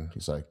joke," and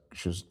he's like,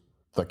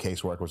 the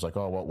caseworker was like,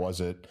 "Oh, what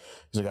was it?"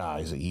 He's like,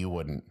 he's like, you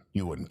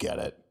wouldn't get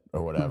it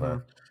or whatever,"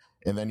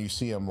 Mm-hmm. and then you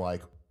see him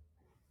like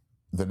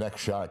the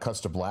next shot, it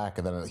cuts to black,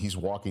 and then he's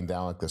walking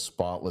down like this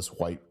spotless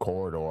white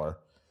corridor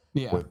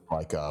Yeah. with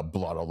like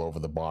blood all over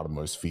the bottom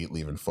of his feet,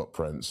 leaving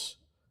footprints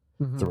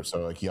Mm-hmm. through.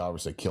 So like he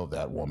obviously killed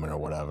that woman or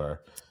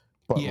whatever.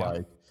 But Yeah.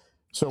 like,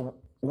 so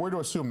we're to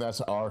assume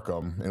that's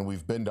Arkham, and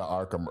we've been to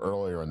Arkham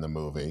earlier in the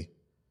movie.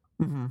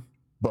 Mm-hmm.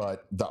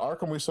 But the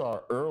Arkham we saw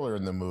earlier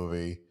in the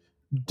movie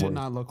Did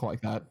not look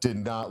like that. did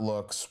not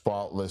look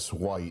spotless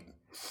white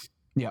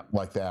Yeah.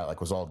 like that.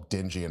 Like was all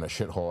dingy in a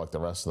shithole like the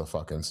rest of the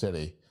fucking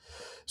city.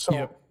 So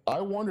Yep.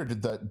 I wonder,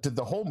 did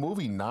the whole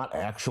movie not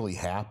actually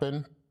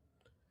happen?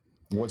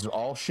 Was it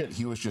all shit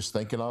he was just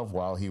thinking of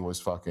while he was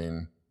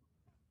fucking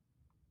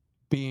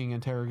Being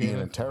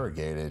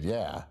interrogated.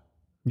 Yeah.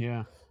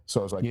 Yeah. So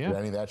I was like, Yeah. did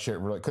any of that shit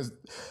really? Because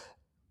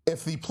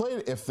if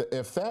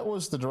if that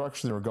was the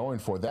direction they were going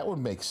for, that would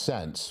make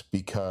sense.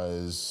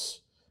 Because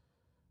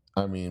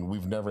I mean,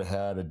 we've never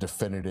had a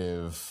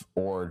definitive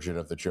origin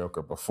of the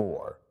Joker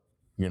before,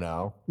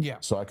 Yeah.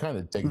 So I kind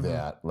of dig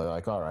that.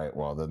 Like, all right,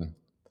 well then,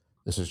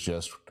 this is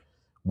just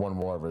one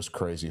more of his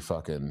crazy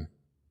fucking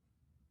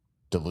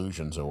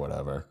delusions or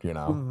whatever,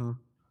 Mm-hmm.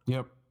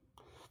 Yep.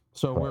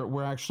 So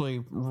we're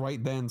actually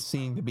right then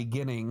seeing the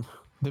beginning.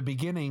 The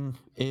beginning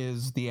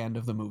is the end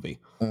of the movie.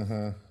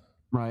 Mm-hmm.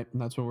 Right.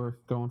 That's what we're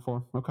going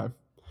for. Okay.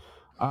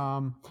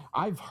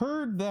 I've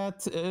heard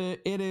that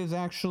it is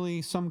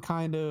actually some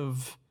kind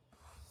of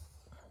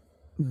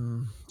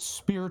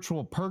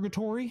spiritual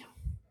purgatory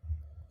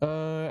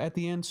at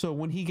the end. So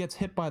when he gets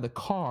hit by the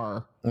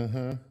car,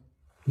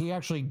 he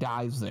actually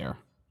dies there.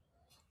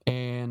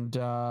 And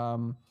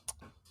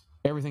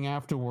everything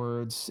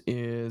afterwards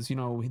is,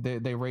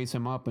 they raise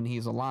him up and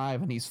he's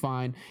alive and he's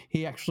fine.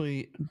 He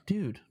actually,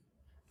 dude,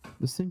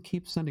 this thing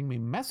keeps sending me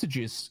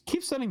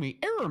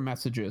error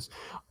messages.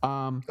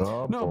 No,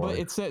 boy. but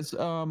it says,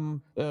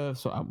 so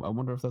I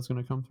wonder if that's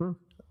going to come through.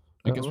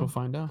 I guess we'll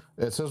find out.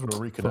 It says we're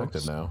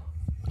reconnected now.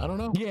 I don't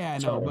know. Yeah, I know,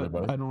 Sorry, but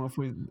everybody. I don't know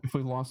if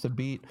we lost a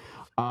beat.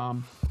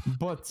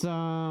 But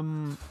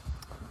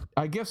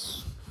I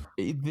guess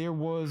there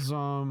was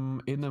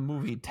in the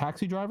movie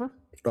Taxi Driver,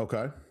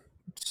 Okay.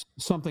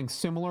 something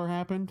similar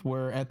happened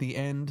where at the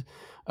end,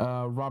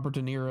 Robert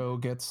De Niro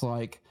gets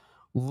like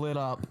lit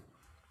up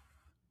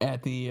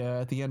at the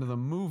end of the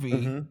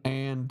movie,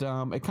 and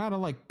it kind of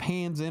like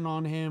pans in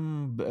on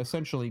him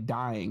essentially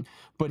dying,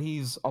 but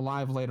he's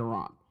alive later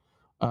on.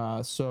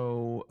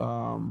 So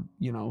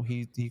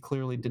he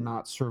clearly did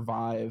not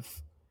survive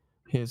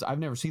his. I've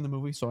never seen the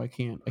movie, so I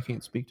can't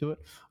speak to it.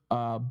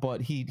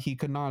 But he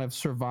could not have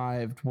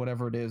survived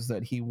whatever it is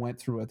that he went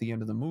through at the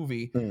end of the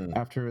movie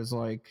after his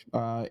like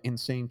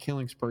insane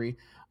killing spree.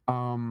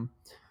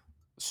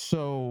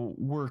 So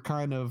we're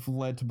kind of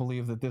led to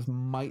believe that this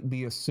might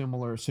be a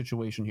similar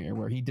situation here,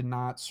 where he did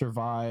not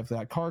survive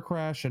that car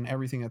crash, and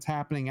everything that's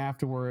happening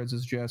afterwards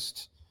is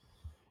just.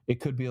 It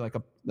could be like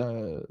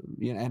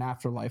an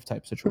afterlife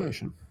type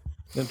situation.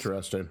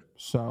 Interesting.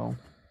 So,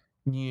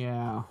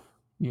 yeah,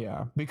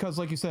 because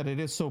like you said, it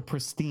is so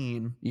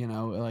pristine.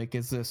 Like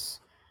is this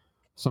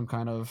some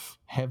kind of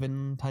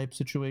heaven type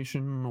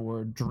situation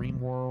or dream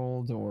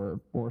world or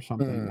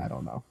something? I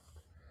don't know.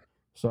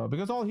 So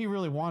because all he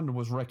really wanted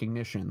was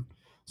recognition,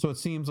 so it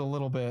seems a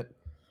little bit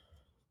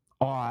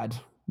odd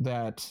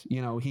that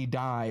he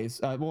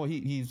dies. Well,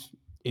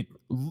 it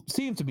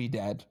seems to be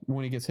dead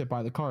when he gets hit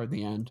by the car at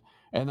the end,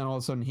 and then all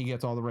of a sudden he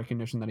gets all the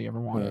recognition that he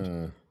ever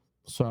wanted.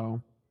 So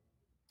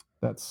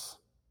that's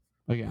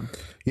again.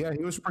 Yeah,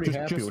 he was pretty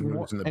happy when he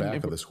was in the back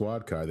and of the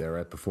squad car there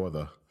right before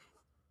the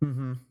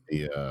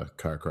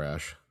car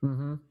crash.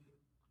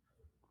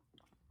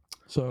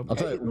 So I'll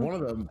tell you, one of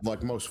the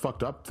like most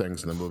fucked up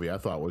things in the movie I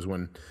thought was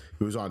when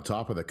he was on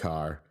top of the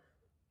car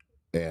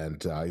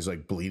and he's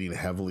like bleeding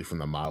heavily from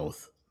the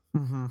mouth.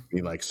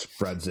 He like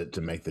spreads it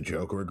to make the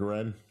Joker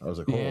grin. I was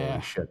like,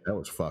 holy shit, that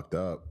was fucked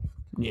up.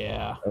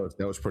 Yeah,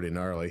 that was pretty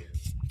gnarly.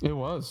 It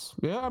was.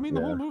 Yeah, I mean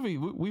the whole movie.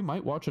 We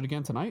might watch it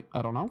again tonight.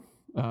 I don't know.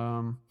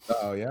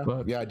 Oh yeah,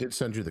 but, yeah. I did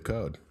send you the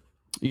code.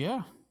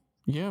 Yeah,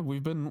 Yeah,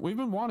 we've been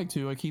wanting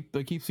to. I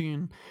keep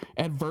seeing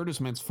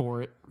advertisements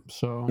for it.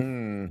 So,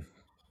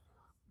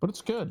 but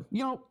it's good.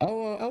 You know,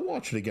 I'll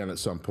watch it again at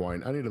some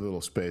point. I need a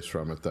little space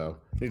from it though.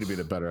 I need to be in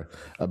a better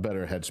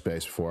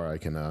headspace before I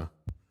can.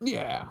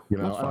 yeah, You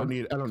know, that's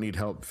fine. I don't need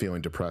help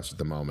feeling depressed at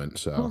the moment.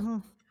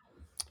 So,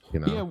 you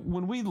know, Yeah,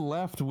 when we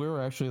left, we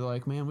were actually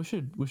like, man, we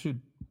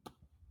should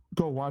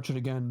go watch it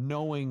again,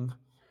 knowing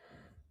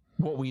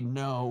what we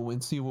know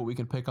and see what we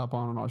can pick up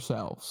on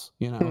ourselves.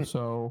 You know,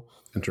 so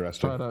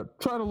interesting.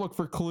 try to look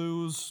for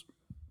clues.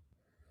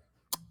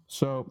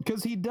 So,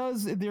 because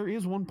there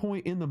is one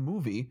point in the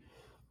movie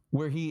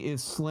where he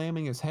is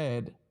slamming his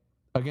head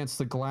against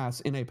the glass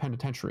in a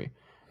penitentiary,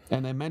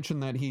 and they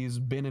mentioned that he's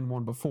been in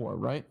one before,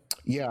 right?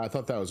 Yeah, I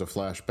thought that was a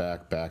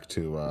flashback back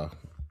to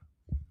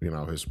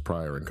his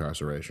prior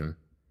incarceration.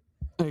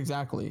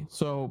 Exactly.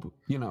 So,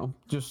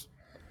 just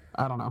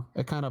I don't know.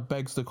 It kind of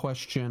begs the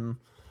question,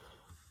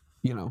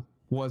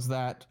 was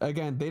that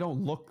again, they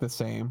don't look the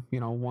same.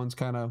 One's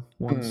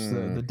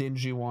the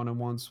dingy one and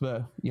one's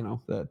that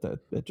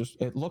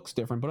it looks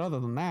different. But other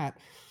than that,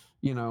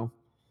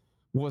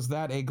 was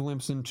that a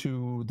glimpse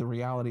into the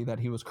reality that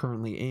he was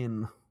currently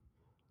in?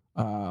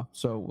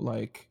 So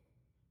like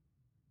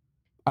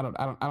I don't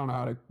know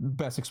how to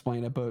best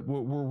explain it, but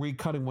were we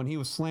cutting when he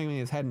was slamming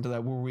his head into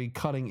that? Were we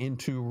cutting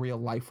into real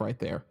life right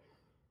there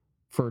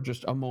for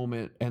just a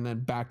moment, and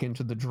then back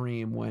into the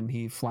dream when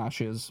it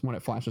flashes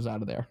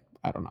out of there?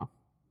 I don't know.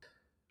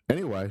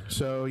 Anyway,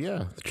 so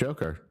yeah, the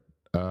Joker.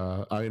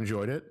 I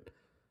enjoyed it,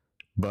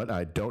 but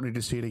I don't need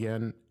to see it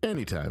again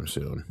anytime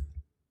soon.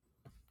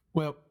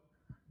 Well,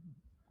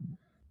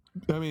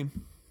 I mean,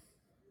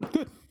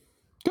 good.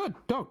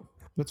 Don't.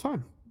 That's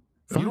fine.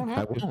 Fine, You don't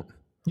have I to. won't.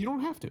 You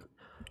don't have to.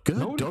 Good.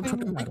 No, Don't try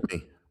to make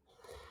me.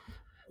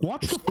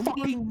 Watch the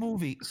fucking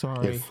movie.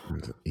 Sorry.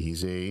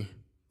 Easy.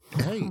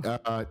 Hey,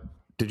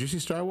 did you see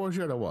Star Wars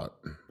yet or what?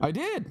 I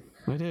did.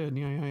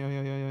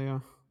 Yeah.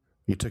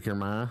 You took your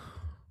ma?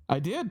 I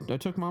did. I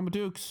took Mama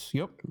Dukes.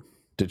 Yep.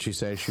 Did she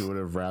say she would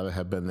have rather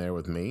have been there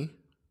with me?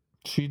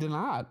 She did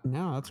not.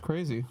 No, that's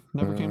crazy.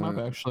 Never came up,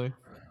 actually.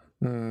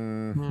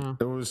 Yeah.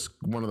 It was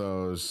one of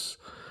those.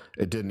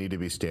 It didn't need to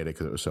be stated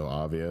because it was so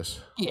obvious.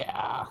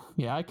 Yeah.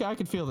 I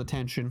could feel the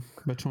tension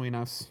between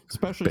us,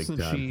 especially Big since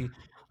time. she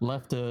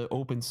left an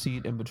open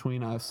seat in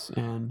between us,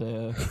 and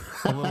a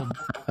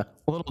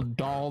little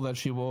doll that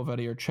she wove out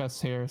of your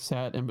chest hair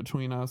sat in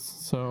between us.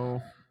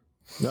 So,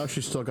 No,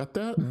 she still got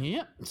that?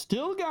 yep,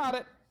 still got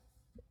it.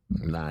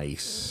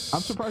 Nice.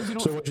 I'm surprised you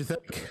don't. So what'd you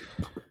think?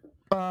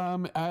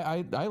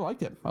 I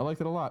liked it. I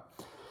liked it a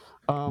lot.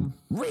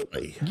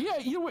 Really? Yeah,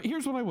 you know what?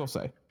 Here's what I will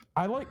say.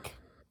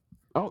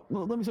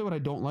 Let me say what I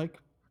don't like.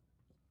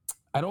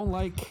 I don't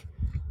like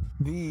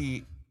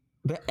the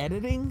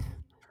editing,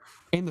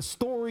 and the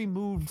story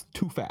moved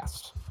too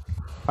fast.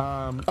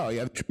 Oh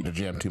yeah, to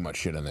jam too much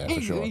shit in there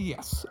for sure.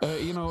 Yes,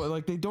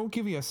 like they don't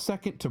give you a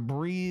second to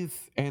breathe,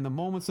 and the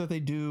moments that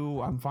they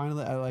do, I'm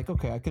finally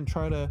okay, I can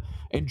try to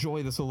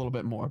enjoy this a little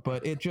bit more.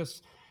 But it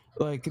just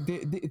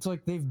it's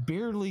like they've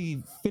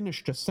barely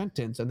finished a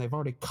sentence and they've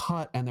already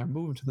cut and they're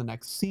moving to the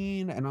next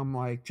scene, and I'm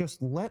like, just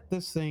let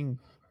this thing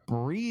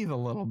breathe a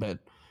little bit.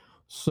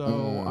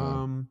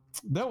 So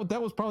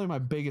that was probably my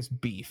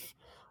biggest beef.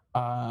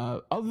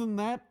 Other than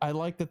that, I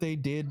like that they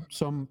did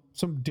some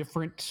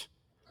different.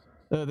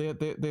 They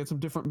had some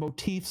different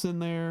motifs in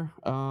there.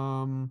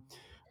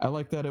 I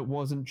like that it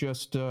wasn't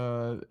just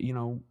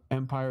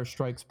Empire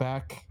Strikes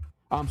Back.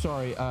 I'm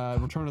sorry,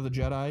 Return of the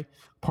Jedi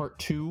Part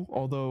 2,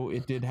 although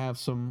it did have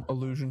some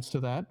allusions to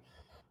that.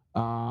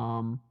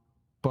 Overall,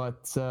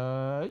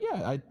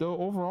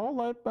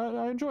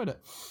 I enjoyed it.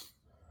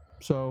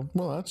 So,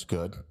 well, that's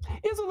good.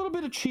 It's a little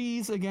bit of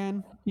cheese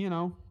again,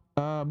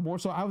 more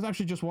so. I was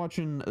actually just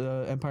watching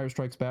Empire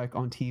Strikes Back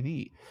on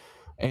TV,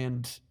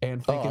 and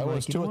thinking, I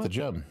was too at the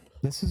gym.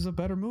 This is a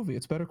better movie.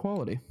 It's better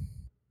quality.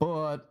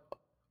 But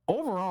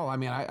overall, I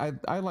mean,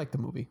 I like the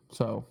movie,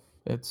 so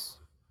it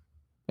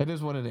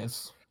is what it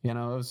is. It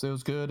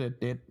was good.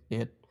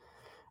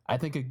 I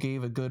think it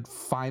gave a good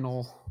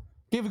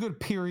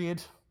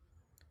period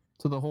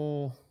to the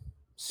whole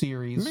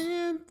series.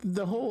 Man,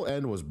 the whole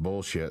end was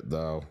bullshit,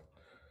 though.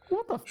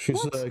 What the?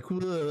 She's like,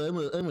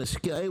 well, I'm a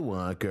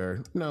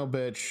Skywalker. No,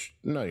 bitch.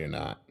 No, you're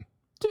not.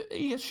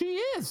 Yes, she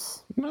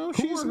is. No,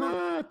 she's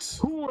not.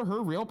 Who were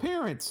her real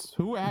parents?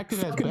 Who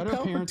acted as better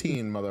parents?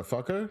 Palpatine,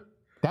 motherfucker.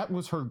 That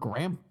was her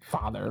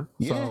grandfather.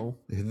 Yeah, so.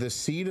 The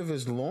seed of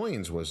his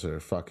loins was her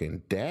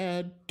fucking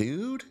dad,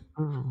 dude.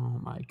 Oh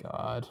my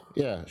god.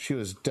 Yeah, she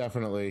was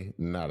definitely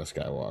not a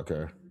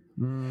Skywalker.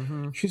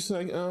 Mm-hmm. She's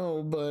like,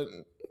 oh, but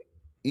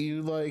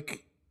you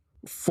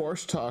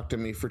force talked to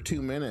me for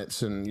 2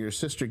 minutes, and your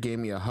sister gave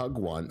me a hug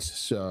once,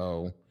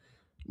 so.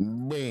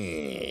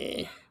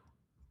 Bleh.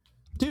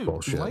 Dude,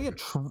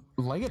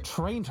 Leia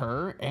trained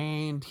her,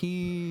 and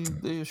she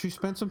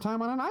spent some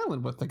time on an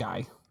island with the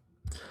guy.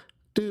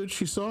 Dude,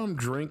 she saw him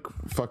drink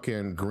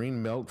fucking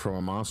green milk from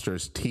a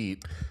monster's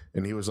teat,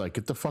 and he was like,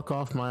 get the fuck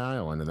off my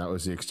island, and that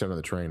was the extent of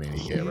the training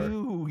he gave her.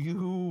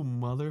 You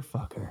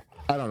motherfucker.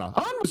 I don't know.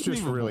 I was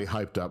just really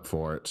hyped up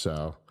for it,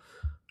 so.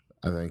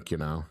 I think,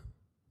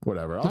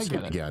 whatever. I'll see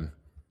it again.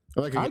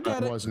 Like, I again,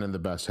 get I it. wasn't in the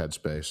best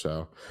headspace,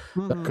 so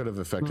that could have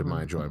affected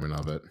my enjoyment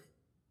of it.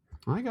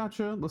 I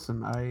gotcha.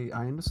 Listen, I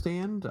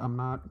understand. I'm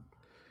not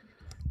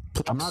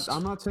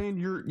saying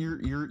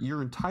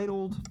you're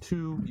entitled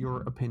to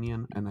your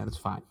opinion, and that is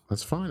fine.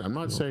 That's fine. I'm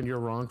not saying you're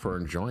wrong for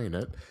enjoying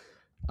it.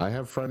 I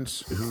have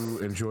friends who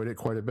enjoyed it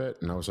quite a bit,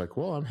 and I was like,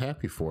 well, I'm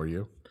happy for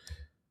you.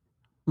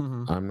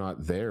 I'm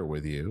not there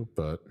with you,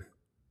 but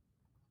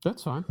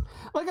that's fine.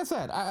 Like I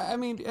said, I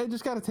mean, I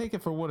just got to take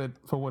it for what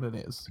it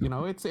is.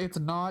 It's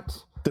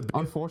not.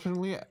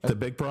 Unfortunately, the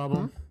big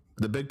problem.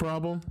 The big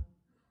problem.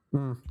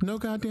 No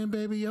goddamn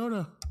Baby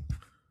Yoda.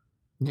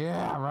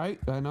 Yeah, right.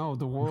 I know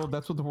the world.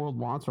 That's what the world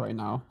wants right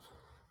now.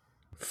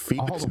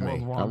 Feed it to me.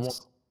 I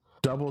want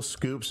double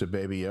scoops of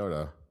Baby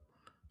Yoda.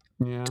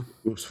 Yeah.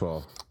 Scoops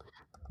full.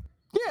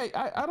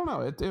 Yeah, I don't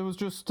know. It was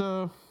just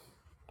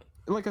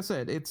like I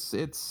said.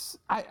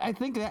 I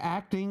think the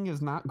acting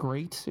is not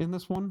great in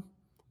this one.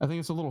 I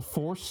think it's a little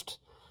forced.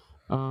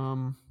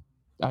 I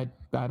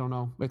don't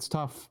know. It's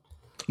tough.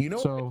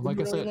 So like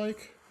I said,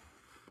 like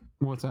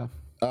what's that?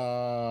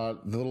 The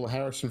little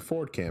Harrison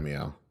Ford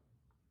cameo.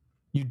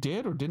 You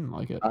did or didn't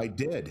like it? I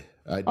did.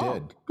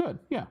 Oh, good.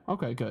 Yeah.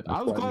 Okay. Good.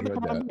 I was glad they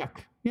brought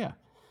back. Yeah.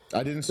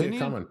 I didn't see it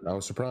coming. I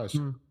was surprised.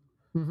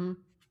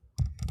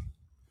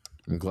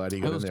 I'm glad he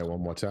got in there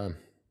one more time.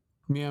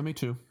 Yeah, me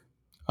too.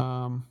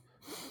 And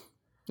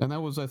that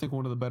was, I think,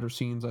 one of the better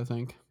scenes. I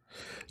think.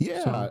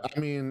 Yeah, I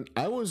mean,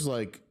 I was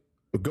like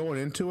going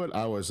into it.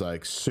 I was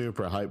like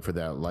super hyped for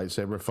that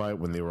lightsaber fight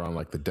when they were on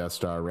like the Death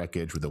Star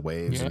wreckage with the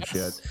waves and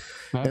shit.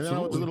 Absolutely. And then I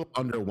was a little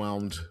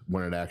underwhelmed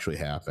when it actually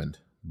happened,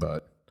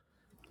 but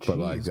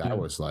like I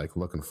was like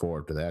looking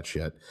forward to that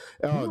shit.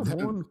 All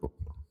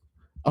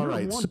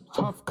right,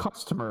 tough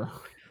customer.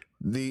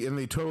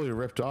 They totally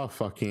ripped off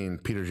fucking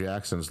Peter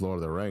Jackson's Lord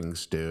of the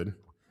Rings, dude.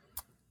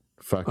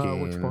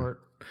 Fucking which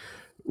part?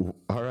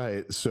 All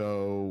right,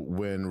 so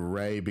when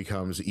Rey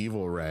becomes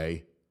evil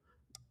Rey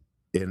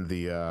in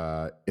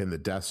the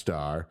Death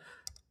Star,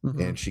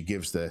 and she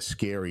gives the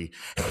scary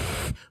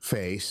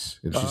face,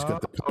 and she's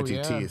got the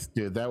pointy teeth,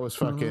 dude. That was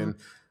fucking.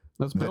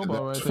 That's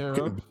Bilbo right there.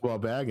 Bilbo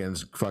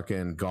Baggins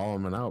fucking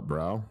Golluming out,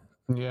 bro.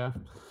 Yeah.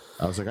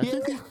 I was like, I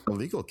think there's a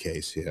legal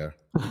case here.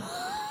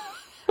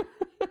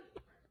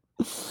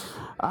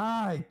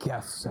 I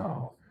guess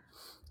so.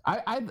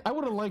 I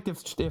would have liked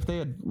if they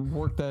had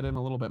worked that in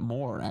a little bit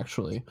more,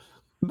 actually.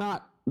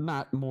 Not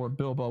more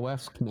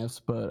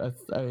Bilbo-esqueness, but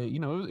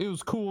it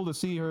was cool to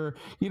see her.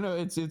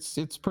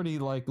 It's pretty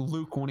like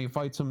Luke when he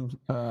fights him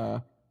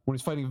when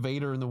he's fighting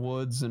Vader in the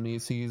woods and he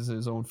sees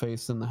his own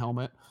face in the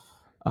helmet.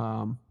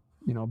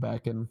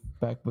 Back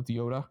with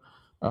Yoda.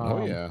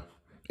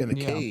 In the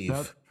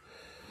cave.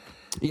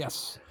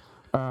 Yes.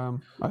 I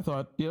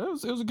thought, it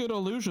was a good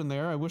illusion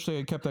there. I wish they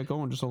had kept that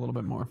going just a little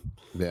bit more.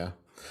 Yeah.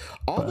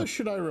 All the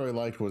shit I really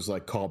liked was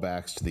like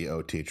callbacks to the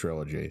OT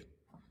trilogy.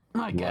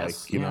 I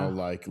guess.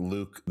 Like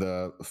Luke,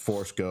 the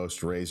Force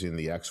Ghost, raising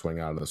the X-Wing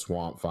out of the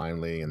swamp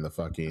finally, and the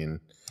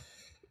fucking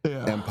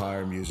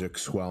Empire music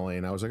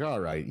swelling. I was like, all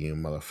right, you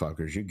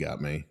motherfuckers, you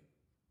got me.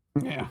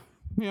 Yeah.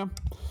 Yeah.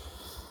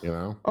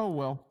 Oh,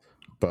 well.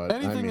 But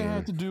anything that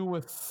had to do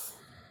with,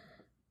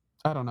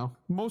 I don't know,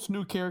 most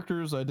new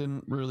characters I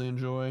didn't really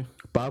enjoy.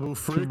 Babu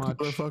Frick,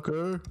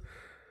 motherfucker.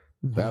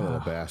 That little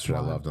bastard, I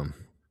loved him.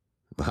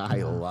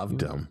 I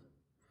loved him.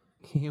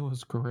 He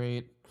was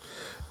great.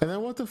 And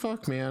then what the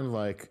fuck, man?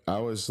 Like, I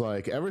was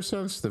like, ever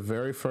since the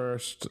very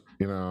first,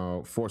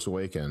 Force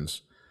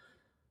Awakens,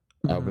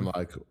 I've been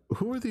like,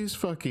 who are these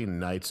fucking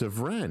Knights of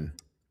Ren?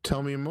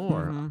 Tell me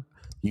more.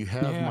 You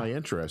have my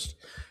interest.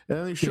 And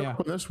then they show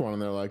up in this one,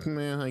 and they're like,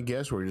 man, I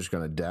guess we're just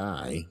going to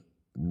die.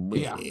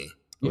 Yeah.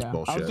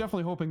 Bullshit. I was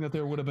definitely hoping that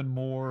there would have been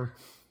more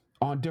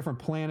on different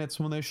planets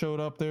when they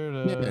showed up there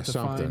to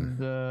something.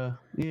 Find.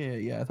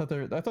 I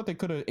thought they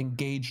could have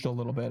engaged a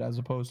little bit as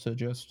opposed to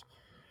just,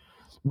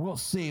 we'll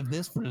save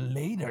this for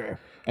later,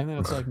 and then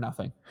it's like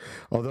nothing.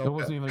 Although it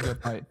wasn't even a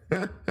good fight.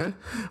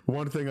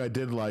 One thing I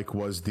did like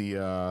was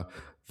the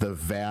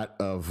vat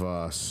of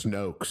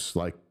Snokes,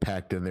 like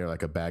packed in there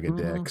like a bag of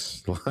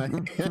dicks.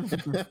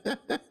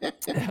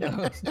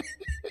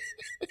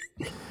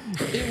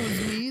 It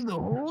was me the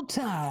whole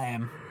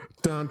time.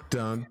 Dun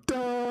dun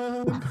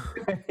dun.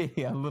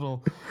 Yeah,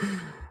 little.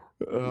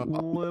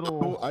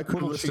 I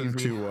could listen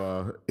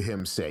to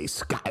him say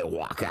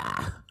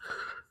Skywalker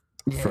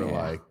for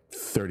like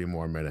 30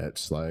 more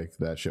minutes. Like,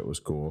 that shit was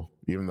cool,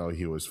 even though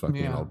he was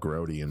fucking all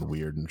grody and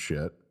weird and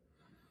shit.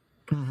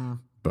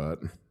 But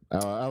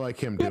I like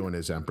him doing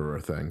his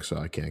Emperor thing, so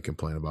I can't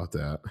complain about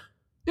that.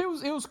 It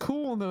was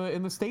cool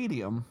in the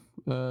stadium,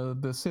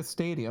 the Sith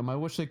Stadium. I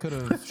wish they could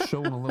have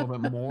shown a little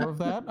bit more of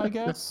that, I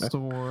guess,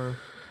 or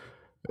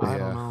I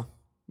don't know.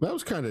 That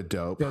was kind of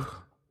dope.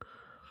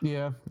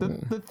 Yeah,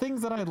 the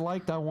things that I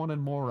liked, I wanted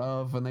more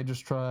of, and they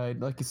just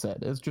tried, like you said,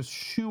 it's just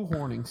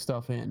shoehorning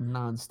stuff in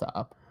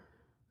nonstop.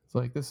 It's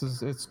like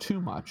it's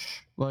too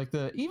much. Like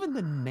even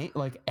the name,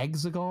 like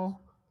Exegol.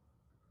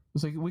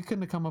 It's like we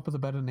couldn't have come up with a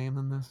better name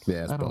than this.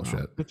 Yeah, it's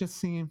bullshit. It just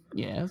seemed,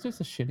 it was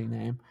just a shitty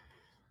name.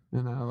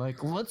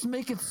 Like, let's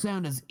make it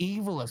sound as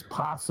evil as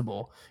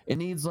possible. It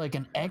needs like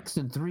an X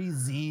and 3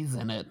 Z's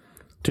in it.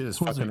 Dude, it's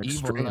Those are fucking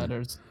evil extreme.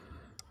 letters.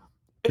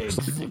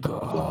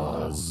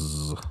 Exegol.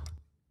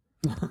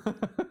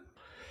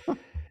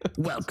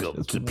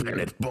 Welcome to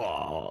Planet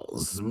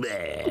Balls,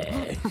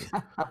 man.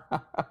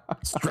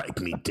 Strike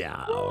me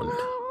down.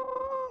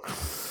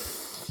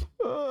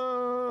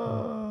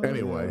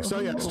 Anyway, so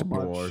yeah,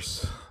 Star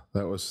Wars.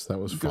 That was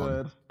fun.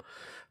 Good.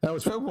 That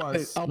was. It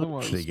was. I'll It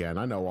watch it was. again.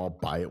 I know I'll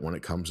buy it when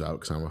it comes out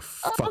because I'm a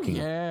fucking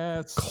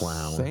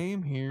clown.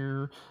 Same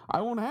here.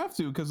 I won't have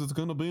to because it's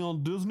gonna be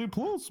on Disney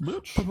Plus,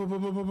 bitch.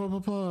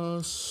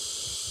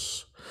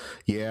 Plus.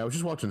 Yeah, I was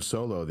just watching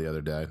Solo the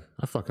other day.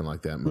 I fucking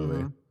like that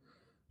movie.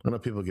 I know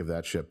people give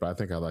that shit, but I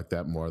think I like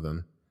that more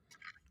than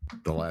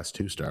the last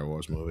 2 Star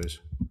Wars movies.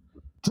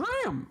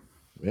 Damn.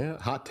 Yeah,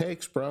 hot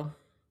takes, bro.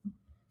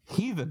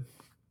 Heathen.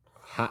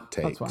 Hot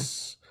That's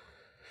takes.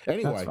 fine.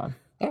 Anyway, That's fine.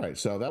 all right.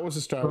 So that was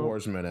a Star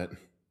Wars minute,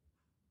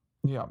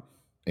 Yeah.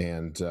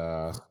 and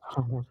Star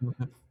Wars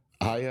Minute.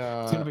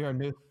 It's gonna be our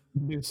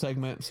new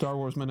segment, Star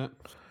Wars Minute.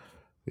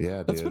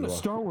 Yeah, It's dude. been a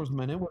Star Wars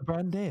Minute with Brad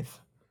and Dave.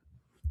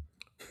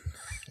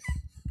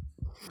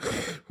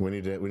 We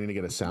need to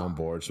get a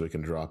soundboard so we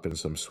can drop in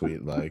some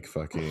sweet like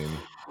fucking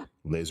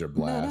laser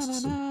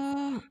blasts.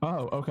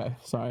 Oh, okay.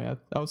 Sorry,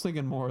 I was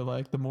thinking more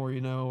like The More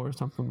You Know or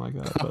something like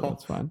that, but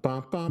that's fine.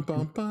 Bum, bum,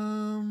 bum,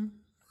 bum.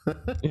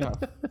 Yeah,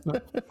 no,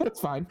 that's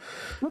fine.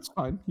 That's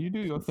fine. You do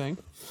your thing.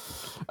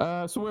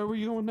 So where were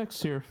you going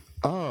next here?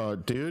 Oh,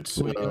 dude.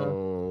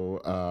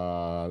 So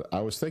I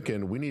was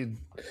thinking we need.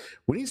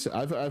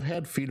 I've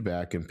had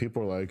feedback and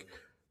people are like,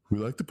 we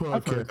like the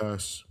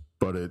podcast,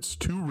 but it's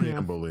too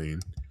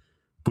rambling.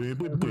 Blah,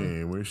 blah,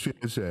 blah. We're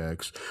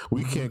sex.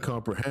 We can't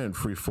comprehend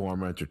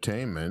freeform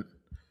entertainment.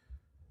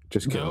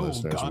 Just kidding, No,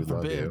 listeners. God We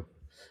love forbid. you.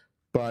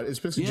 But it's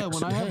been Yeah,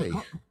 suggested, when I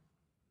have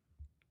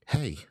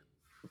hey,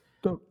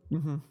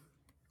 mm-hmm.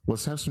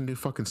 let's have some new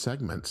fucking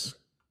segments.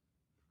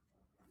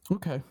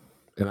 Okay.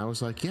 And I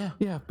was like, yeah.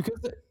 Yeah,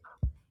 because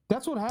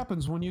that's what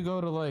happens when you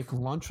go to like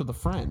lunch with a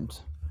friend.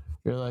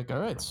 You're like, all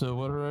right, so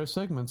what are our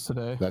segments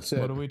today? That's it.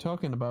 What are we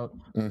talking about?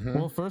 Mhm.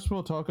 Well, first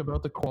we'll talk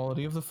about the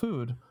quality of the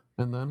food,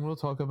 and then we'll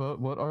talk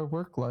about what our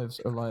work lives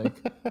are like,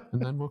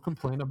 and then we'll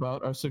complain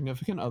about our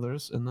significant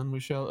others, and then we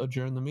shall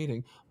adjourn the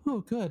meeting.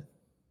 Oh, good.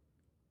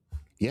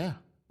 Yeah.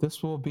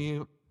 This will be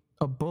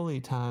a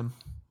bully time.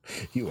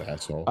 You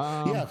asshole.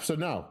 Yeah, so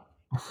no.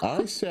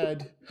 I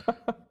said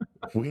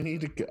we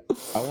need to go.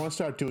 I want to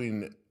start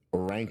doing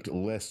ranked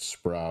lists,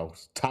 bro.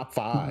 Top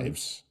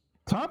 5s.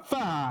 Top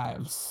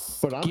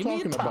 5s. But I'm Give me a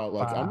talking top about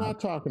like I'm five. not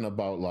talking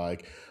about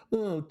like,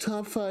 oh,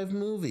 top 5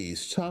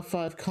 movies, top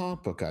 5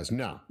 comic book guys.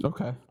 No.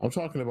 Okay. I'm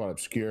talking about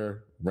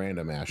obscure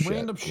random ass shit.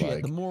 Random shit.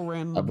 Like, The more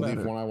random, I the believe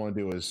better. one I want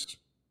to do is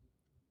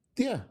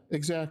yeah,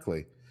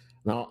 exactly.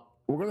 Now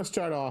we're gonna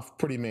start off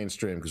pretty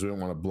mainstream because we don't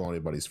want to blow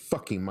anybody's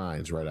fucking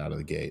minds right out of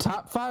the gate.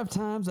 Top 5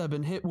 times I've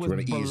been hit with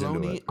We're gonna ease into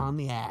baloney it. on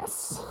the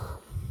ass.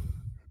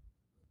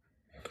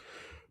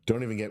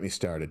 Don't even get me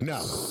started.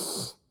 No.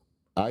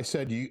 I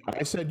said you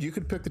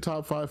could pick the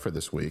top 5 for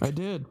this week. I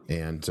did.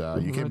 And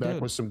you came I back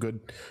did. with some good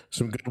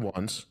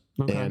ones.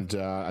 Okay. And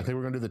I think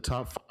we're gonna do the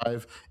top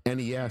 5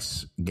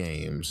 NES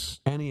games.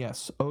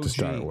 NES, OG,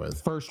 start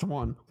with. first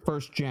one,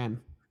 first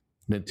gen.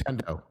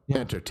 Nintendo Yeah.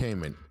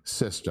 Entertainment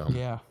System.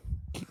 Yeah,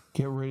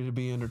 get ready to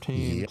be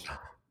entertained.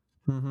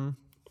 Yeah,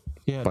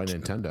 Yeah, by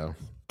Nintendo.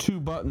 2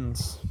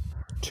 buttons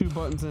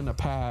and a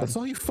pad. That's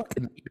all you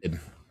fucking needed,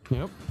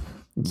 Yep,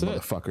 that's it.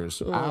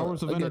 motherfuckers. Oh,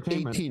 Hours of I got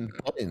entertainment. 18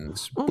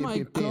 buttons. Oh my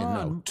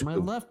god, No, 2. my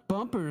left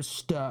bumper is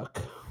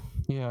stuck.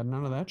 Yeah,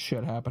 none of that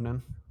shit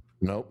happening.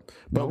 Nope.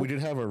 But we did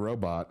have a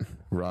robot,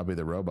 Robbie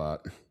the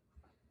Robot.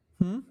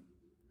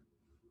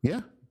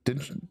 Yeah,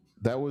 didn't you?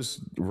 That was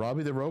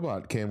Robbie the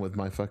Robot came with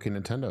my fucking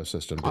Nintendo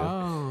system, dude.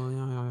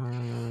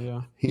 Oh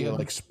yeah. He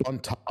like spun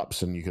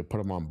tops and you could put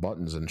them on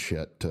buttons and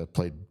shit to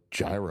play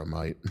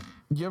Gyromite.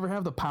 You ever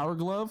have the Power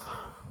Glove?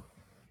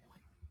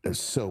 It's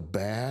so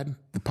bad.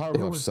 The Power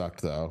Glove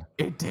sucked though.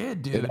 It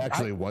did, dude. It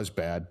actually was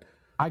bad.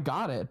 I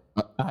got it.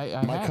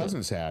 I My had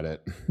cousins had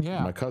it.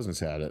 Yeah. My cousins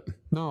had it. it.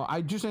 No,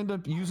 I just end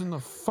up using the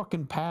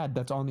fucking pad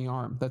that's on the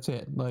arm. That's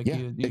it. Like Yeah,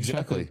 you just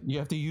have to- exactly. you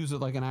have to use it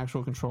like an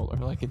actual controller.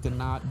 Like it did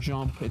not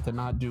jump. It did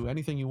not do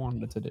anything you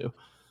wanted it to do.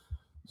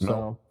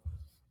 So,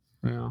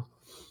 yeah.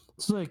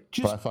 It's like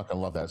But I fucking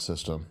love that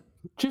system.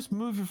 just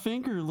move your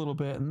finger a little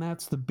bit, and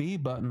that's the B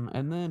button,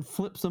 and then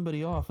flip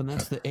somebody off, and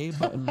that's the A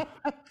button,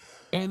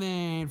 and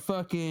then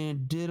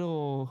fucking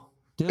diddle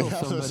I was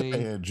gonna somebody.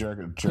 say, jerk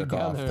off.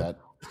 together.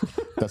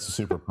 That's a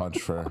super punch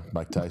for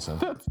Mike Tyson.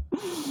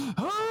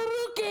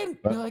 Hadouken!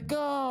 You're like,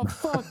 oh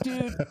fuck,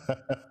 dude.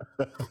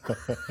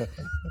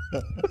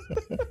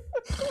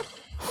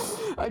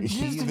 I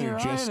jizzed in your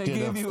eye and I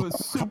gave you a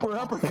super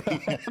uppercut.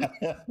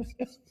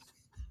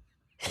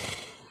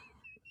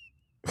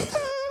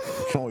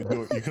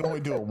 You can only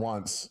do it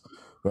once.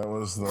 That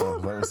was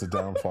the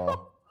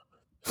downfall.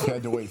 You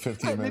had to wait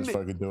 15 minutes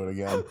before I could do it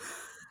again.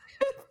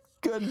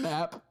 Good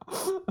nap.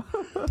 You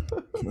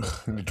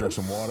need to drink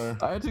some water.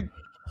 I had to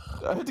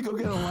I had to go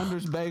get a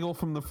Lender's bagel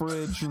from the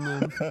fridge, and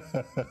then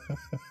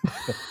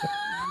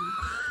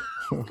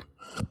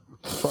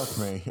Fuck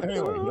me.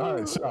 Anyway, all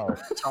right. So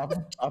top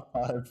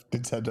 5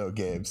 Nintendo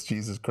games.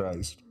 Jesus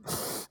Christ.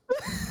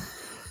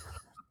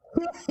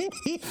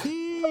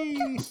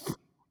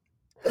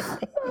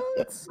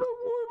 it's so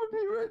warm in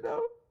here right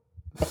now.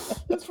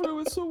 This room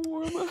is so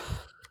warm.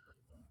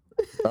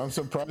 I'm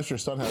surprised your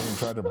son hasn't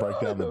tried to break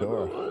down the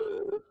door.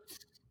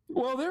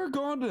 Well, they were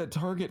gone to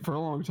Target for a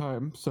long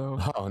time, so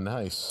Oh,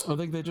 nice. I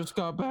think they just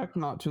got back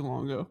not too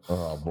long ago.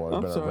 Oh boy,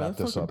 I'm better sorry, wrap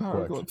that this fucking up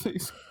power quick. glove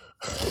thing's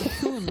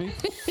killing me.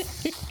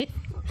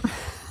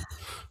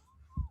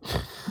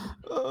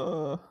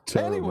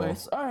 Terrible.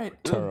 Anyways, all right.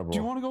 Terrible. Do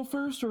you want to go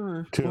first,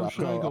 or should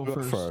I I'll go go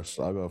first? first.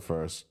 I'll go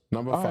first.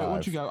 Number All 5. right,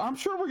 what you got? I'm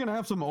sure we're gonna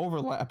have some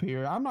overlap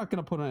here. I'm not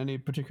gonna put in any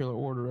particular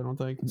order, I don't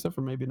think, except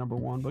for maybe number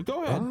 1. But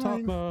go ahead, All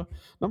right.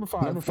 number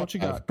 5. What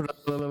you got?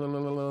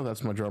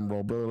 That's my drum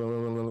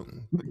roll.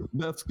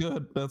 That's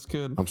good. That's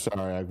good. I'm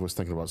sorry, I was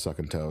thinking about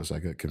sucking toes. I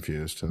got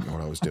confused. I didn't know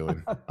what I was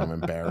doing. I'm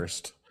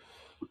embarrassed.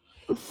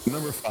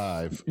 Number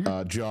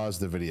 5, Jaws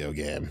the video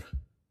game.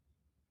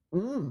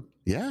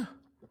 Yeah.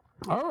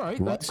 All right,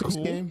 that's License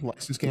cool. game.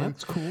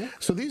 That's cool.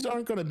 So these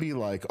aren't going to be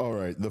like, all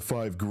right, the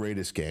 5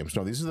 greatest games.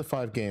 No, these are the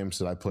 5 games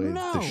that I played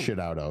the shit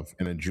out of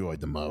and enjoyed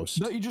the most.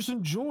 That you just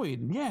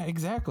enjoyed. Yeah,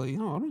 exactly.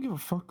 No, I don't give a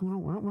fuck.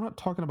 We're not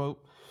talking about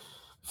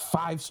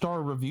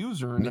 5-star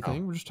reviews or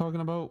anything. We're just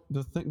talking about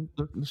the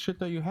shit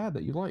that you had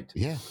that you liked.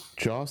 Yeah,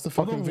 Jaws the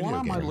fucking Although video one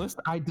on game. my list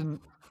I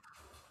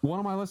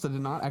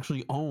did not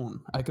actually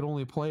own. I could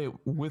only play it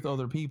with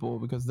other people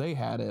because they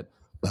had it.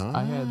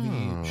 I had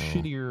the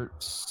shittier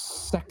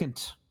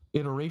second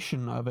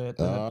iteration of it.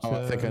 That,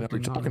 I think I know what you're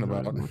did not talking enjoy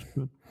about. as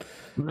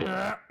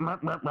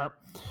much.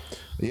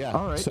 Yeah.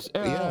 All right. So,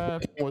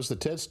 the thing was the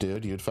tits,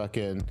 dude. You'd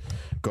fucking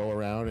go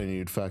around and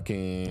you'd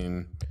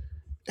fucking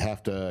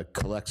have to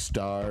collect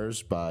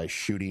stars by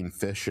shooting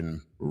fish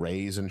and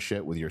rays and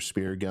shit with your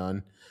spear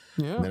gun.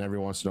 Yeah. And then every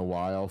once in a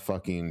while,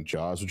 fucking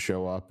Jaws would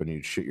show up and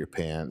you'd shit your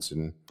pants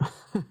and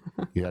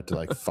you had to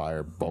like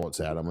fire bullets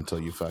at them until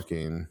you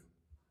fucking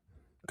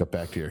got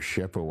back to your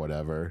ship or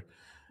whatever.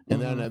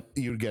 And then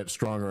you'd get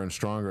stronger and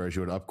stronger as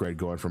you would upgrade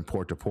going from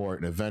port to port.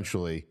 And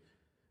eventually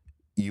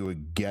you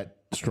would get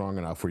strong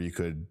enough where you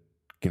could,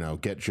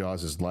 get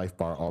Jaws' life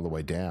bar all the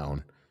way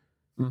down.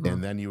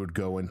 And then you would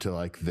go into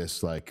like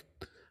this like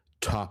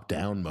top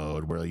down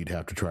mode where you'd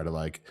have to try to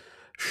like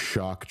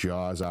shock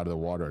Jaws out of the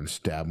water and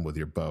stab him with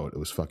your boat. It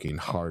was fucking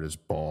hard as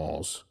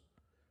balls.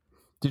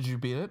 Did you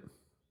beat it?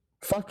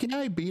 Fuck yeah,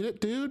 I beat it,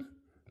 dude.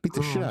 Beat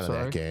the shit out of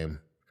that game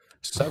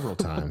several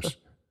times.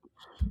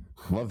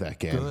 Love that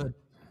game. Good.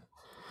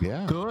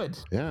 Yeah. Good.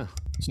 Yeah.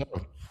 So,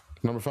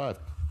 number 5,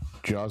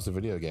 Jaws the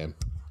video game.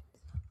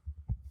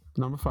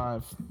 Number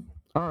 5.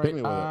 All right. Hit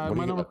me with it. What do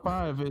My you number got?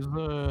 5 is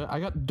I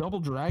got Double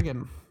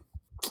Dragon.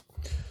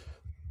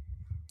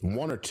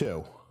 1 or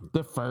 2?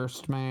 The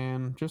first,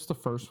 man. Just the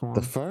first one.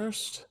 The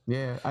first?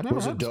 Yeah. I never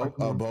Was had it the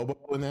second one. Bobo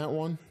in that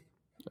one?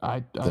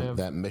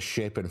 That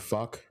misshapen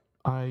fuck?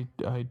 I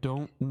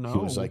don't know. He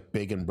was like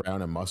big and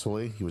brown and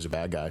muscly. He was a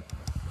bad guy.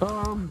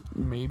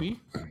 Maybe.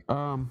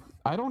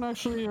 I don't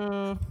actually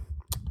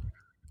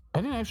I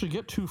didn't actually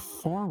get too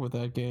far with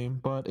that game,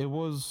 but it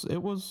was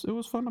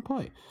fun to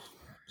play.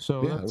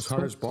 So Yeah, it was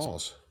hard as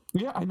balls.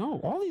 Yeah, I know.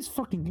 All these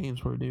fucking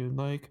games were, dude.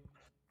 Like,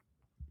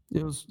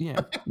 it was.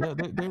 Yeah,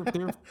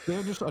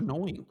 they're just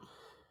annoying.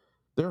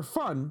 They're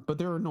fun, but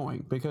they're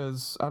annoying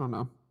because I don't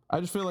know. I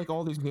just feel like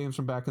all these games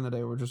from back in the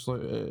day were just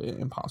like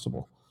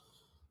impossible.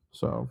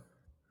 So.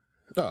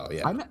 Oh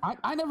yeah.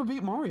 I never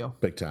beat Mario.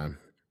 Big time.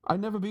 I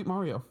never beat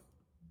Mario.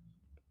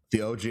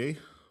 The OG?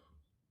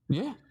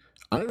 Yeah.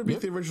 I never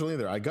beat the original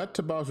either. I got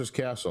to Bowser's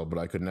Castle, but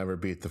I could never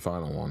beat the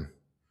final one.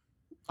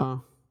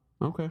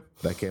 Okay.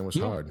 That game was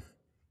hard.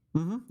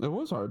 It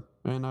was hard.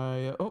 And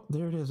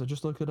there it is. I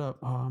just looked it up.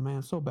 Oh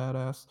man, so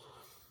badass.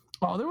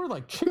 Oh, there were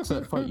like chicks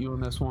that fight you in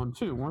this one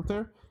too, weren't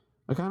there?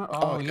 I kind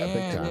of.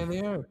 Yeah,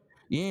 they are.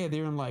 Yeah,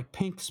 they're in like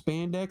pink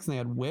spandex and they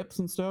had whips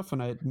and stuff,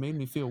 and it made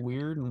me feel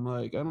weird and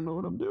like I don't know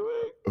what I'm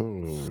doing.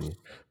 Ooh.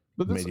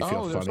 But this, Made you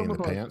feel funny in the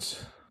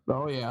pants?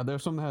 Oh yeah,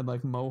 there's some that had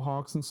like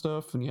mohawks and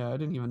stuff, and yeah, I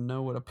didn't even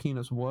know what a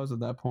penis was at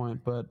that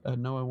point, but I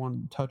know I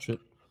wanted to touch it,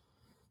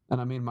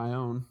 and I mean my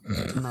own,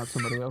 not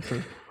somebody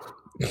else's.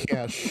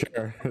 Yeah,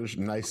 sure. It was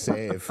a nice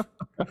save.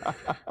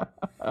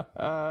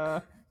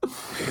 All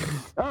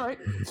right,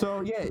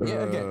 so yeah,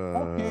 again,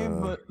 old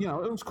game, but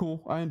it was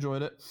cool. I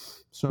enjoyed it.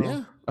 So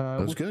Yeah,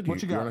 it was good.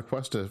 What you You're got? on a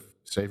quest to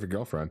save your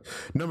girlfriend.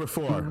 Number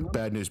 4,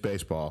 Bad News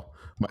Baseball.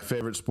 My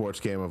favorite sports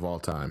game of all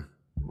time.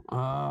 Oh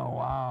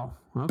wow,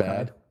 okay.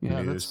 Bad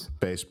News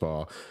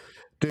Baseball.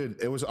 Dude,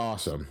 it was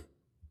awesome.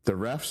 The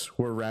refs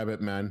were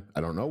rabbit men. I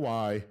don't know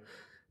why,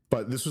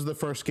 but this was the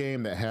first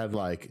game that had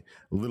like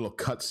little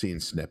cutscene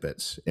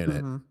snippets in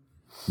it.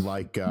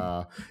 Like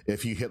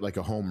if you hit like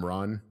a home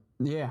run,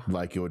 Yeah.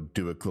 Like it would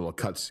do a little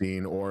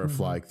cutscene, or if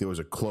like there was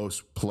a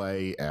close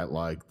play at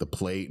like the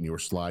plate and you were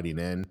sliding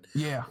in,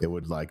 Yeah. it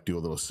would like do a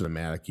little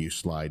cinematic you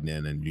sliding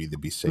in and you'd either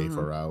be safe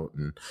or out.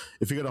 And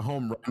if you get a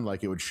home run,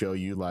 like it would show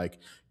you like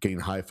getting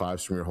high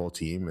fives from your whole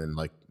team, and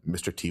like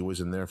Mr. T was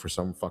in there for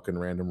some fucking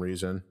random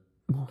reason.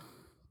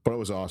 But it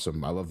was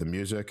awesome. I love the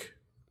music.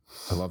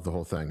 I love the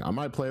whole thing. I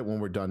might play it when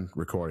we're done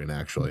recording.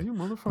 Actually, You I'm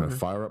gonna motherfucker.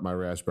 fire up my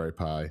Raspberry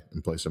Pi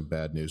and play some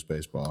Bad News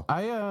Baseball.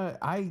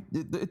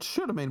 It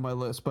should have made my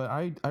list, but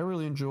I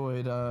really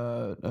enjoyed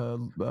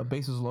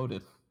Bases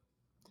Loaded.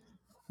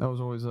 That was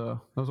always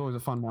a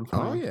fun one for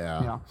me. Oh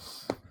yeah, Yeah.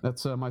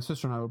 That's my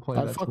sister and I would play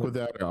I that. fuck with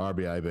that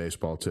RBI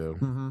baseball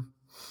too.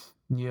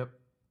 Yep.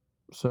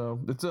 So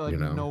it's like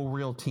no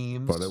real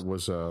teams, But it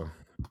was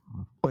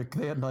like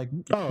they had like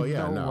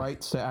no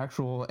rights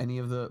to any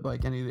of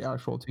the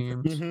actual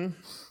teams.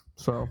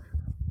 So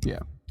yeah,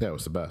 it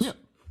was the best. Yeah.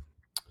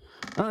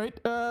 All right,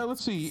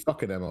 let's see.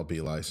 Fucking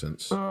MLB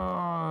license.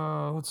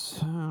 I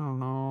don't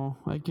know.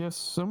 I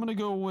guess I'm gonna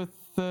go with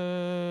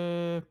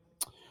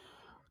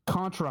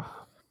Contra.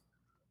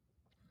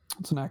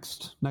 It's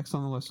next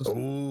on the list.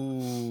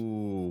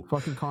 Ooh,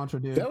 Fucking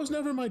Contra, dude. that was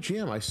never my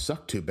jam. I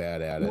sucked too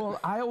bad at it. Well,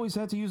 I always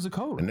had to use the I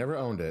code. never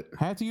owned it.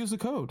 Had to use the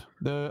code.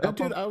 Dude,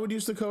 I would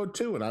use the code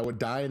too, and I would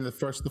die in the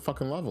first of the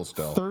fucking level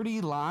still.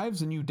 30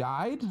 lives and you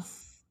died?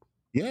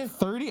 Yeah,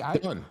 30?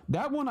 done.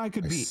 That one I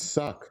could I beat.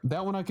 suck.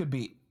 That one I could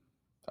beat.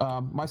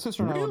 My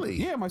sister and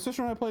Really? my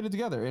sister and I played it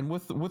together, and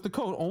with the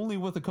code, only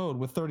with the code,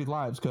 with 30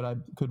 lives,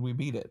 could we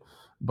beat it?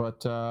 But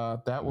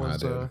that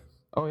was dude.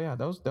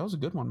 that was a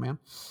good one, man.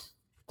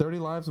 30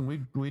 lives and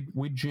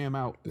we'd jam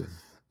out.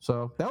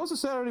 So that was a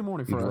Saturday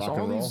morning for us. rock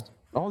and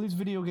All these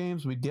video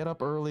games, we'd get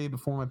up early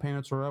before my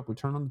parents were up. We'd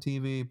turn on the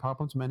TV,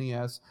 pop on some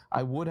NES.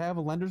 I would have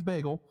a Lender's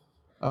Bagel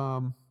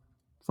from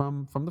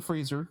the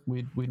freezer.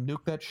 We'd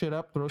nuke that shit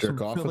up, throw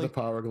Jerk off with a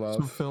Power Glove.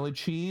 some Philly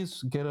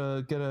cheese, get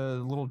a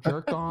little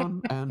jerk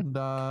on, and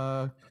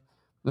that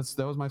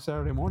was my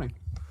Saturday morning.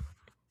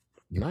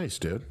 Nice,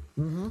 dude.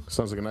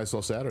 Sounds like a nice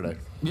little Saturday.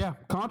 Yeah,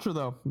 Contra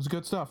though, it was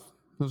good stuff.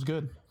 It was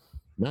good.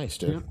 Nice,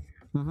 dude. Yep.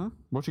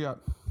 What you got?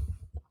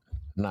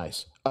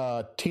 Nice.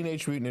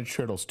 Teenage Mutant Ninja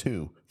Turtles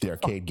 2, the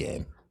arcade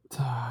game.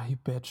 You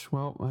bitch.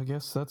 Well, I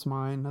guess that's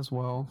mine as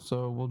well.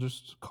 So we'll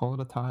just call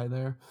it a tie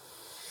there.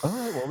 All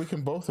right, well, we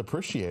can both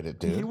appreciate it,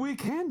 dude. We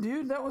can,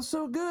 dude. That was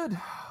so good.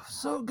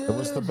 So good. It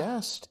was the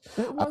best.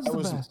 It was the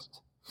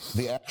best.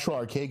 The actual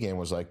arcade game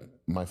was like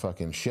my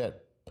fucking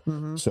shit.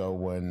 So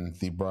when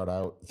they brought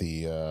out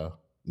the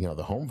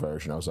the home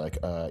version, I was like,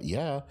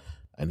 yeah,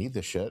 I need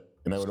this shit.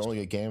 And I would only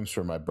get games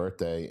for my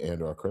birthday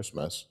and or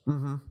Christmas.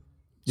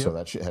 So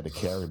that shit had to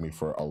carry me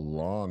for a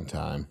long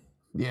time.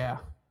 Yeah.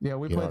 Yeah,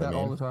 we played that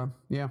all the time.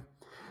 Yeah.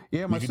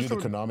 Yeah, my you could do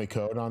the Konami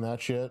code on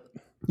that shit.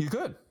 You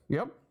could.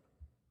 Yep.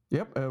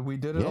 We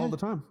did it all the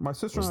time. My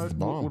sister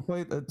and I would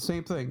play the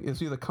same thing.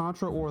 It's either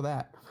Contra or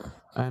that.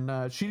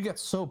 And she'd get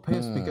so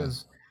pissed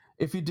because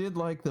if you did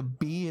like the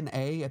B and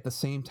A at the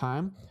same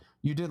time,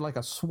 you did like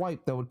a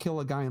swipe that would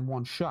kill a guy in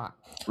one shot,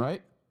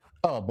 right?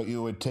 Oh, but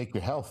you would take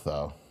your health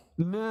though.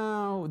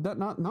 No, that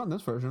not in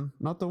this version.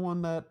 Not the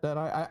one that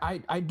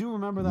I do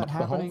remember that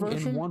happening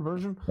in one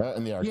version.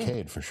 In the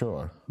arcade for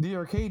sure. The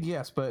arcade,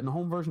 yes, but in the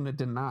home version it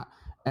did not.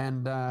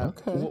 And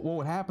what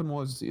would happen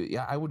was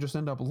I would just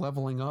end up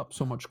leveling up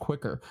so much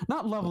quicker.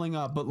 Not leveling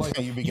up, but like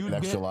you'd be getting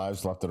extra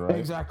lives left and right.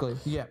 Exactly.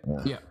 Yeah.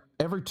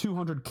 Every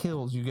 200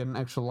 kills, you get an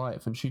extra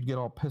life, and she'd get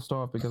all pissed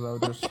off because I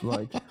was just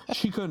like,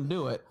 she couldn't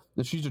do it.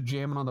 That she's just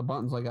jamming on the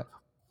buttons like a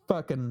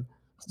fucking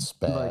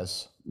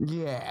spaz. Like,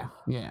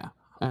 yeah.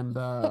 And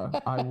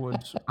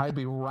I'd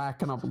be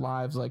racking up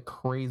lives like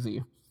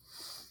crazy.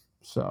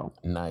 So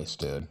nice,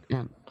 dude.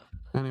 And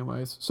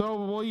anyways,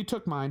 so you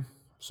took mine.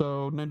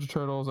 So Ninja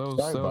Turtles,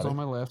 that was on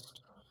my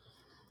list.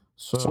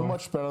 So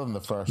much better than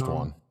the first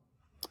one.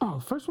 Oh,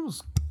 the first one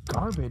was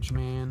garbage,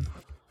 man.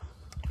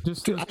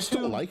 Dude, I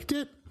still liked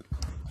it.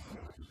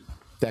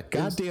 That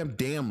goddamn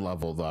dam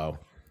level, though.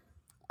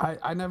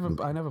 I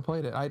never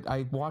played it.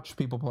 I watched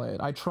people play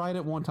it. I tried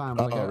it one time.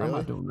 Really? I'm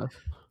not doing this.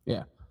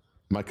 Yeah.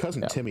 My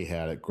cousin Timmy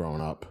had it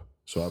growing up,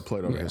 so I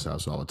played over his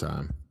house all the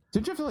time.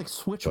 Did you have to like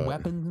switch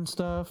weapons and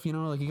stuff? You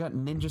know, like you got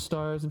ninja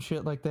stars and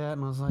shit like that.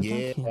 And I was like,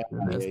 I can't do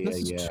this.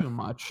 This is too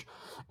much.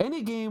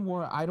 Any game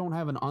where I don't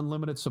have an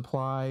unlimited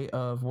supply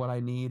of what I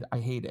need, I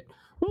hate it.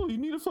 Well, you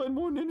need to find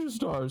more ninja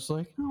stars.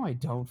 Like, no, I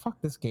don't.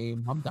 Fuck this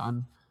game. I'm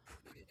done.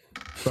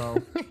 So,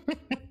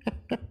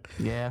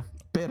 yeah,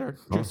 bitter.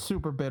 Just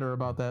super bitter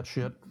about that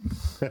shit.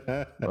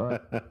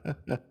 But,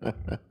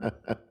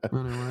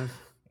 anyways.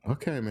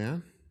 Okay,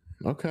 man.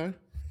 Okay.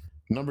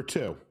 Number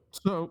 2.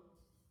 So,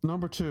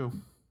 number 2.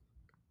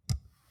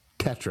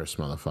 Tetris,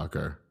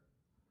 motherfucker.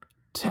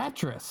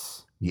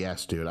 Tetris?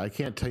 Yes, dude. I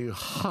can't tell you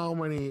how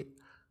many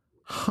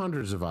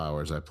hundreds of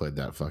hours I played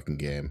that fucking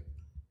game.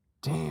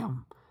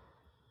 Damn.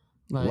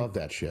 Love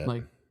that shit.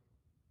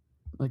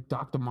 Like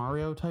Dr.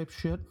 Mario type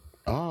shit?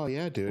 Oh,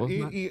 yeah, dude.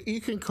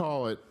 You can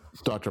call it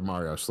Dr.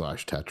 Mario /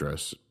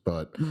 Tetris,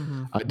 but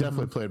I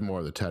definitely played more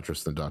of the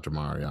Tetris than Dr.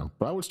 Mario.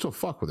 But I would still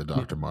fuck with the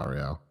Dr.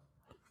 Mario.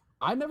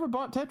 I never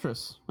bought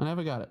Tetris. I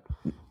never got it.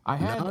 I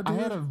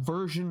had a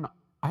version.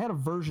 I had a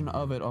version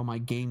of it on my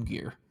Game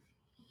Gear.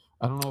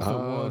 I don't know if it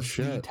was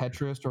the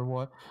Tetris or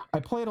what. I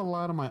played a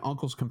lot on my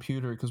uncle's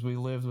computer because we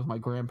lived with my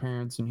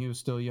grandparents and he was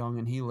still young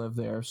and he lived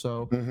there.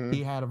 So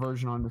he had a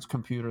version on his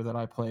computer that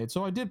I played.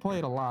 So I did play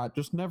it a lot,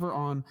 just never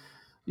on,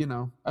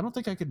 I don't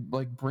think I could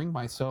like bring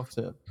myself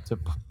to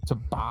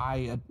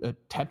buy a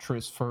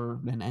Tetris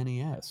for an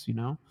NES,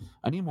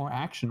 I need more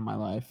action in my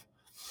life.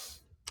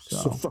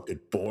 So fucking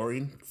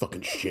boring.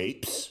 Fucking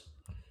shapes.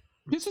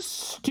 This is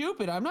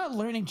stupid. I'm not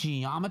learning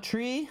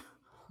geometry.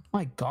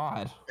 My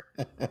God.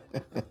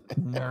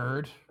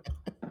 Nerd.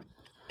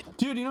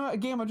 Dude, a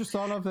game I just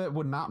thought of that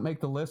would not make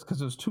the list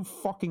because it was too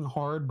fucking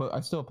hard, but I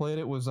still played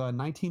it, was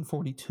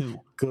 1942.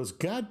 Those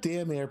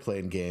goddamn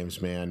airplane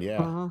games, man.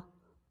 Yeah. Uh-huh.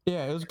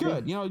 Yeah, it was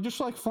good. Just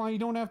like flying, you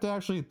don't have to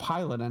actually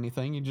pilot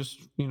anything. You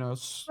just,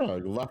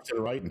 left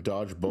and right and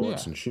dodge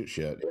bullets and shoot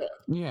shit. Yeah.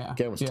 Yeah.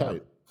 Game was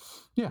tight.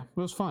 Yeah, it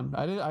was fun.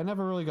 I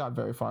never really got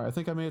very far. I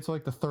think I made it to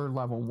like the third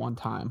level one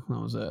time. That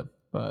was it.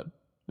 But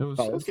it was.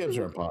 Oh, those games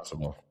are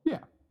impossible. Yeah.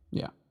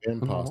 Yeah.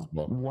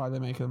 Impossible. Why they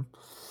make them?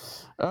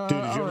 Dude,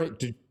 did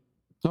you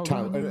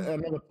ever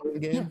another plane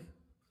game? Yeah.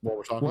 While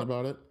we're talking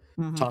about it,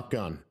 Top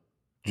Gun.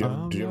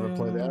 Did you ever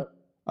play that?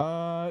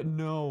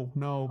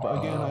 No. But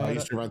again, I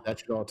used to rent that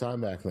shit all the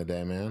time back in the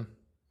day, man.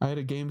 I had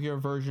a Game Gear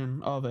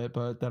version of it,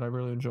 but that I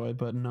really enjoyed.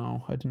 But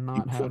no, I did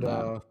not have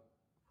that.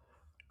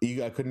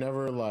 I could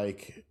never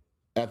like.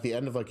 At the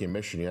end of like your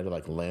mission, you had to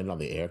like land on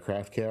the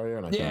aircraft carrier,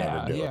 and I could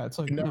never do it. Yeah, it's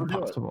like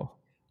impossible.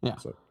 Yeah,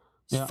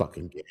 it's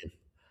fucking game.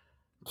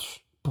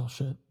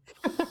 Bullshit.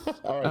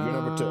 All right, you're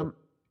number two.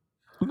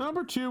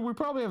 Number two, we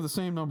probably have the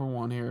same number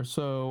one here.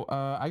 So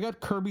I got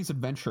Kirby's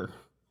Adventure.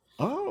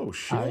 Oh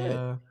shit!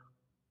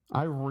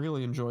 I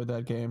really enjoyed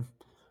that game.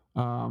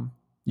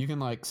 You can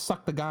like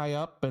suck the guy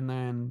up and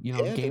then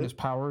gain his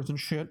powers and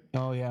shit.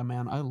 Oh yeah,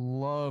 man, I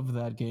love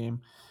that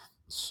game.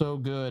 So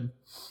good.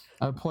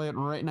 I'd play it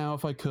right now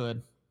if I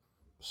could.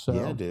 So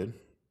yeah, dude.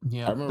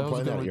 Yeah, I remember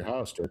playing that at your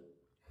house, dude.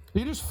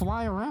 You just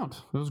fly around.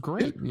 It was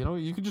great.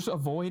 You could just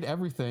avoid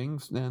everything,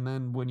 and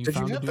then when you did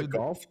found you have the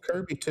golf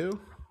Kirby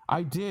too?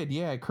 I did.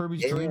 Yeah,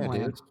 Kirby's Dream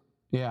Land.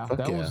 Yeah,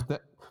 was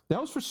that.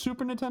 That was for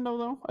Super Nintendo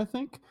though, I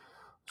think.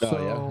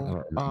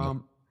 So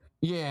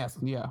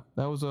yeah.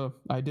 That was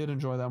I did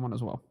enjoy that one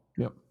as well.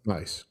 Yep.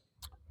 Nice.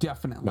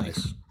 Definitely.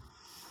 Nice.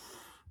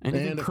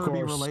 Anything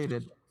Kirby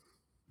related.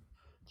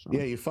 So.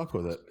 Yeah, you fuck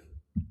with it.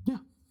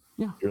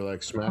 Yeah. You're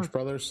like Smash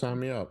Brothers, sign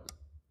me up.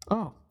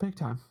 Oh, big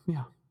time.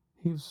 Yeah.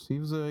 He's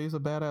a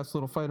badass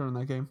little fighter in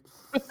that game.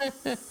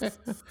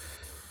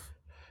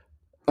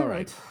 All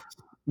right.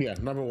 Yeah,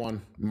 number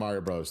one,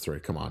 Mario Bros. 3.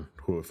 Come on.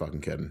 Who are we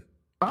fucking kidding?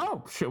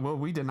 Oh, shit. Well,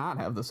 we did not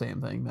have the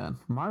same thing then.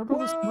 Mario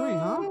Bros. 3,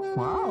 huh?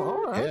 Wow.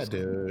 All right. Yeah,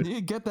 dude.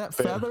 You get that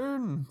feather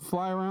and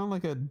fly around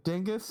like a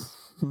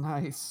dingus?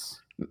 Nice.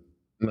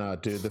 Nah,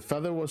 dude, the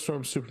feather was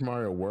from Super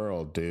Mario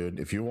World, dude.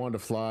 If you wanted to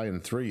fly in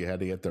 3, you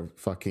had to get the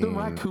fucking... The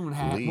raccoon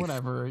hat, leaf.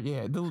 Whatever.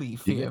 Yeah, the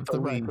leaf. You get the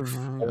leaf or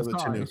the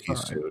Tanuki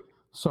suit.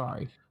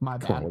 Sorry, my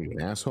bad. Come on, are you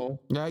an asshole?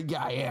 Yeah,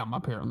 I am,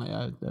 apparently.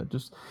 I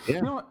just... Yeah.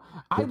 You know what?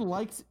 I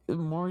liked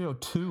Mario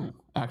 2,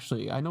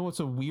 actually. I know it's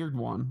a weird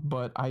one,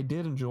 but I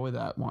did enjoy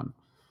that one.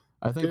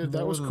 I think dude,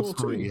 that was cool,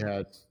 too.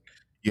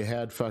 You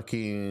had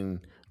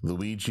fucking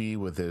Luigi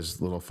with his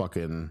little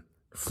fucking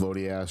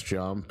floaty-ass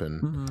jump,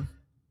 and... Mm-hmm.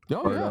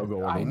 Oh, yeah.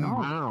 Going, I know.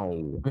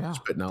 Wow. Yeah.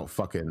 Spitting out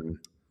fucking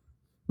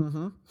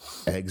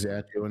eggs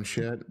at you and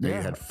shit. Then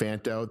you had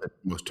Phanto, the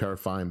most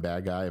terrifying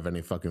bad guy of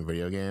any fucking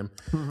video game.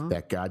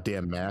 That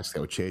goddamn mask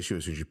that would chase you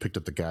as soon as you picked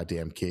up the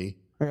goddamn key.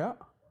 Yeah.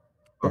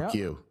 Fuck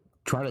you.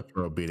 Try to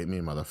throw a beat at me,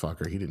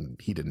 motherfucker.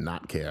 He did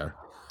not care.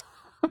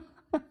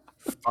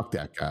 Fuck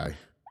that guy.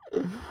 I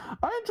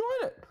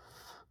enjoyed it.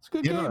 It's a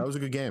good game. No, that was a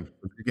good game.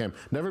 It was a good game.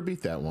 Never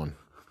beat that one.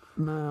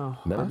 No.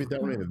 Never beat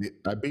that one either.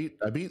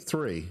 I beat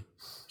 3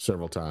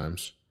 several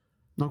times.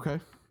 Okay.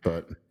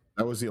 But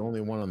that was the only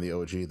one on the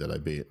OG that I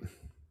beat.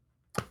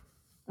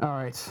 All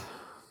right.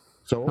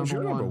 So what was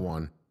your number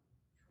one?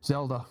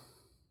 Zelda.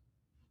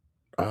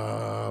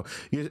 I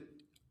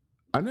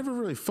never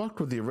really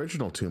fucked with the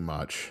original too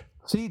much.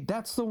 See,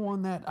 that's the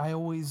one that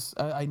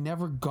I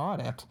never got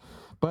it.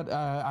 But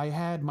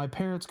my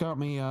parents got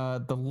me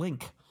the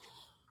Link,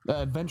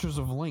 Adventures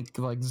of Link,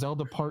 like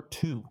Zelda Part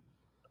 2.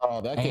 Oh,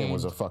 that game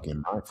was a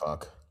fucking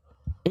mindfuck.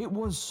 It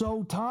was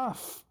so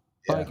tough.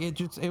 Yeah. Like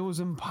it was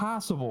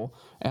impossible.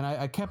 And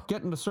I kept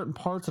getting to certain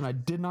parts and I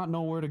did not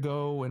know where to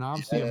go. And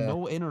obviously I have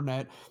no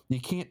internet. You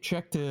can't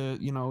check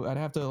I'd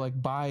have to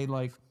like buy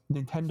like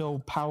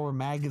Nintendo Power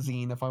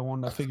magazine if I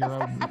wanted to figure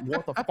out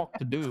what the fuck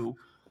to do.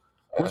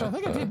 Which I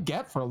think I did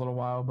get for a little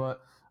while,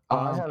 but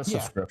I had a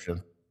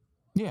subscription.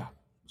 Yeah.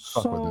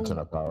 Fuck with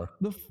Nintendo Power.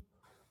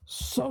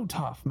 So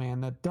tough,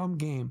 man. That dumb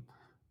game.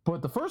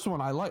 But the first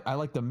one I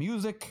like the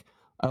music.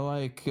 I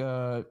like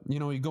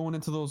you going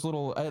into those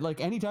little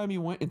like anytime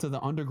you went into the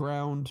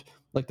underground,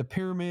 like the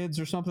pyramids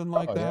or something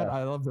like that. Yeah.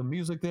 I love the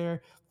music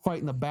there.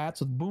 Fighting the bats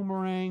with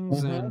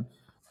boomerangs and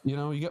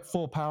you get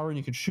full power and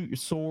you can shoot your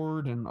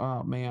sword and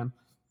oh man,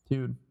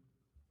 dude,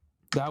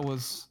 That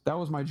was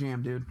my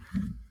jam, dude.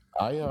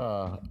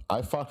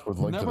 I fucked with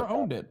Link to Never the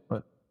owned it,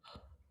 but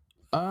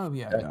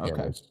yeah,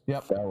 okay,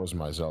 yep. That was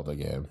my Zelda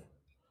game.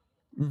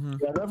 Mm-hmm.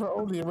 Yeah, I never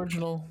owned the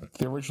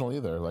original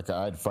either. Like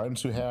I had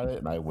friends who had it,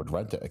 and I would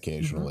rent it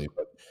occasionally,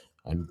 but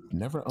I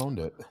never owned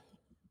it.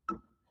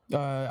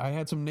 I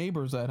had some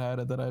neighbors that had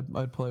it that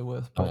I'd play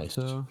with, but Nice.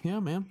 yeah,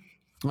 man.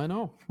 I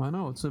know.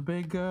 It's a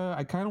big.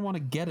 I kind of want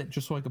to get it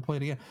just so I could play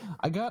it again.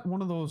 I got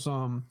one of those.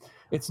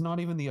 It's not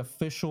even the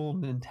official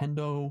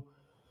Nintendo.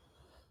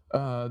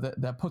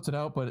 That puts it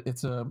out, but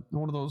it's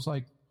one of those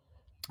like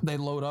they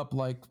load up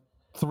like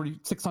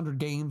 600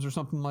 games or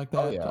something like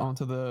that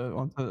onto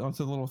the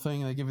little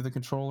thing, and they give you the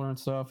controller and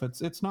stuff.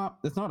 It's not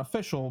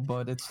official,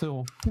 but it's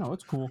still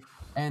it's cool.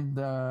 And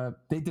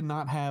they did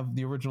not have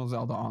the original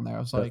Zelda on there. I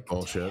was like,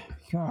 bullshit.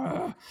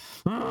 The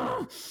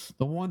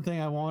one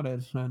thing I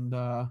wanted, and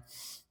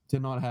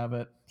did not have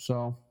it.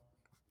 So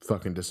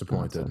fucking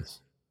disappointed.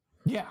 Nonsense.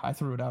 Yeah, I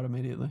threw it out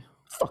immediately.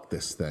 Fuck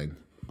this thing.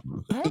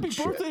 Happy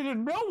birthday to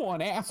no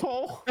one,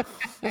 asshole.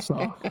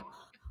 So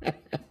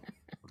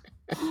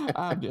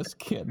I'm just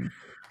kidding.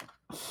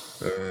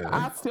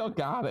 I still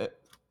got it.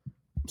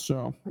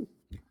 So,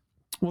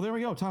 well, there we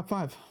go. Top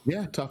 5.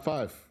 Yeah, top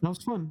 5. That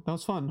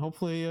was fun.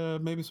 Hopefully,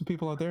 maybe some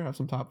people out there have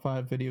some top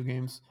 5 video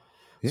games,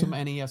 some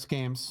NES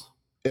games.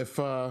 If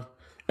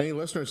any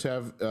listeners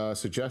have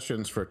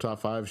suggestions for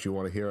top 5s you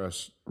want to hear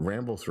us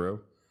ramble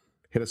through,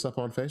 hit us up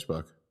on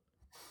Facebook.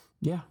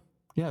 Yeah,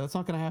 that's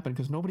not going to happen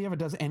because nobody ever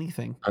does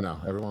anything. I know.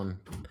 Everyone,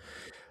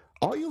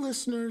 all you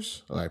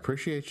listeners, I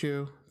appreciate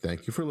you.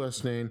 Thank you for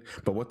listening.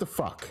 But what the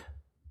fuck?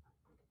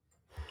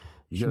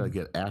 You gotta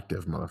get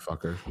active,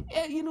 motherfucker.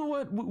 Yeah, you know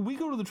what? We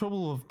go to the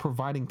trouble of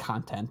providing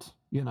content,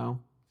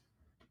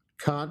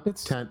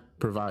 Content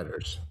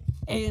providers.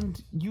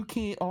 And you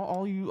can't,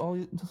 all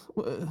you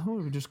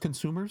just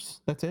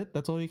consumers. That's it.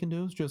 That's all you can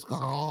do is just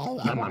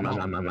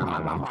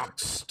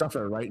stuff it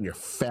right in your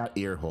fat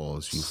ear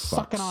holes. You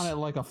sucking fucks. on it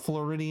like a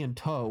Floridian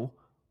toe,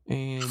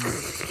 and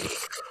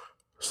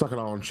sucking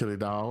on chili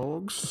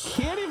dogs.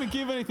 Can't even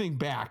give anything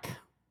back.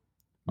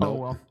 Oh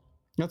well,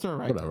 that's all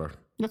right. Whatever.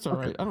 That's all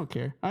right. I don't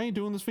care. I ain't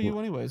doing this for you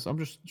anyways. I'm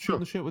just shooting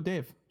the shit with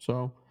Dave.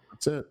 So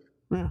that's it.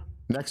 Yeah.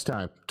 Next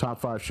time,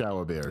 top 5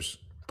 shower beers.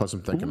 Put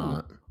some thinking on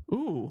it.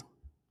 Ooh,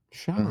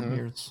 shower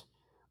beers.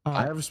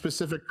 I have a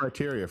specific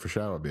criteria for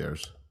shower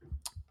beers.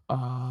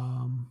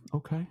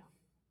 Okay.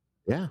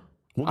 Yeah,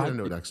 we'll get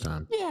into it next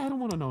time. Yeah, I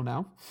don't want to know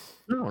now.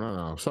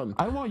 No. Something.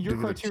 I want your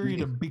criteria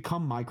to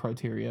become my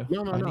criteria.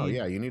 No.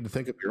 Yeah, you need to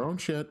think of your own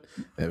shit,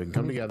 and we can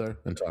come together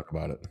and talk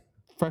about it.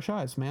 Fresh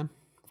eyes, man.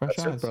 Fresh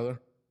eyes,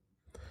 brother.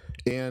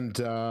 And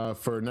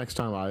for next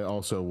time, I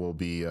also will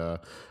be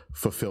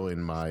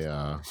fulfilling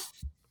my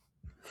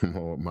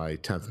my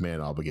 10th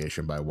man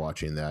obligation by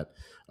watching that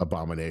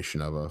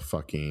abomination of a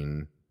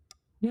fucking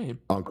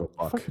Uncle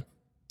Buck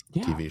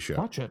TV show.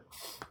 Watch it.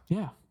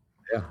 Yeah,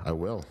 I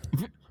will.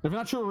 If you're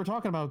not sure what we're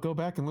talking about, go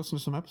back and listen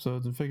to some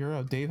episodes and figure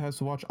out. Dave has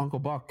to watch Uncle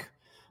Buck,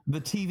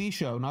 the TV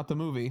show, not the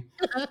movie,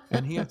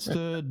 and he has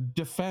to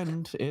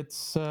defend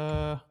its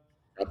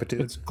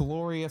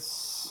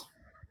glorious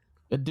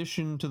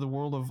addition to the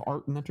world of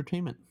art and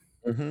entertainment.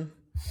 Mm-hmm.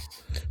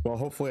 Well,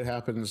 hopefully it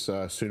happens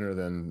sooner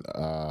than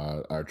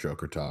our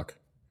Joker talk.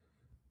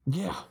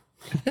 Yeah.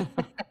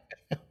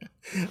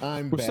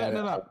 We're setting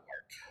it up.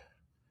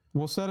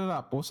 We'll set it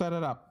up.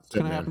 It's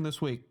going to happen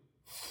this week.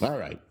 All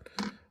right.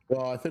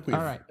 Well, I think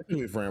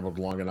we've rambled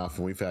long enough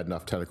and we've had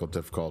enough technical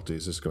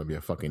difficulties. This is going to be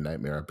a fucking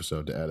nightmare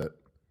episode to edit.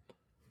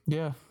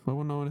 Yeah, I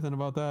wouldn't know anything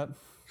about that.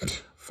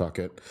 Fuck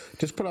it.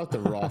 Just put out the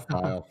raw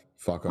file.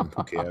 Fuck them.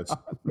 Who cares?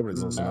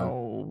 Nobody's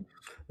listening.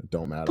 It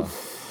don't matter.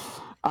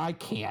 I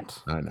can't.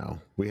 I know.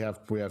 We have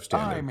standard.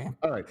 All right, man.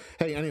 All right.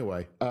 Hey,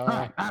 anyway.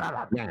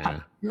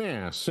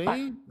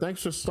 See?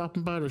 Thanks for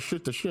stopping by to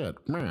shoot the shit.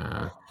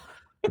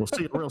 We'll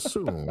see you real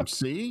soon.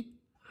 See?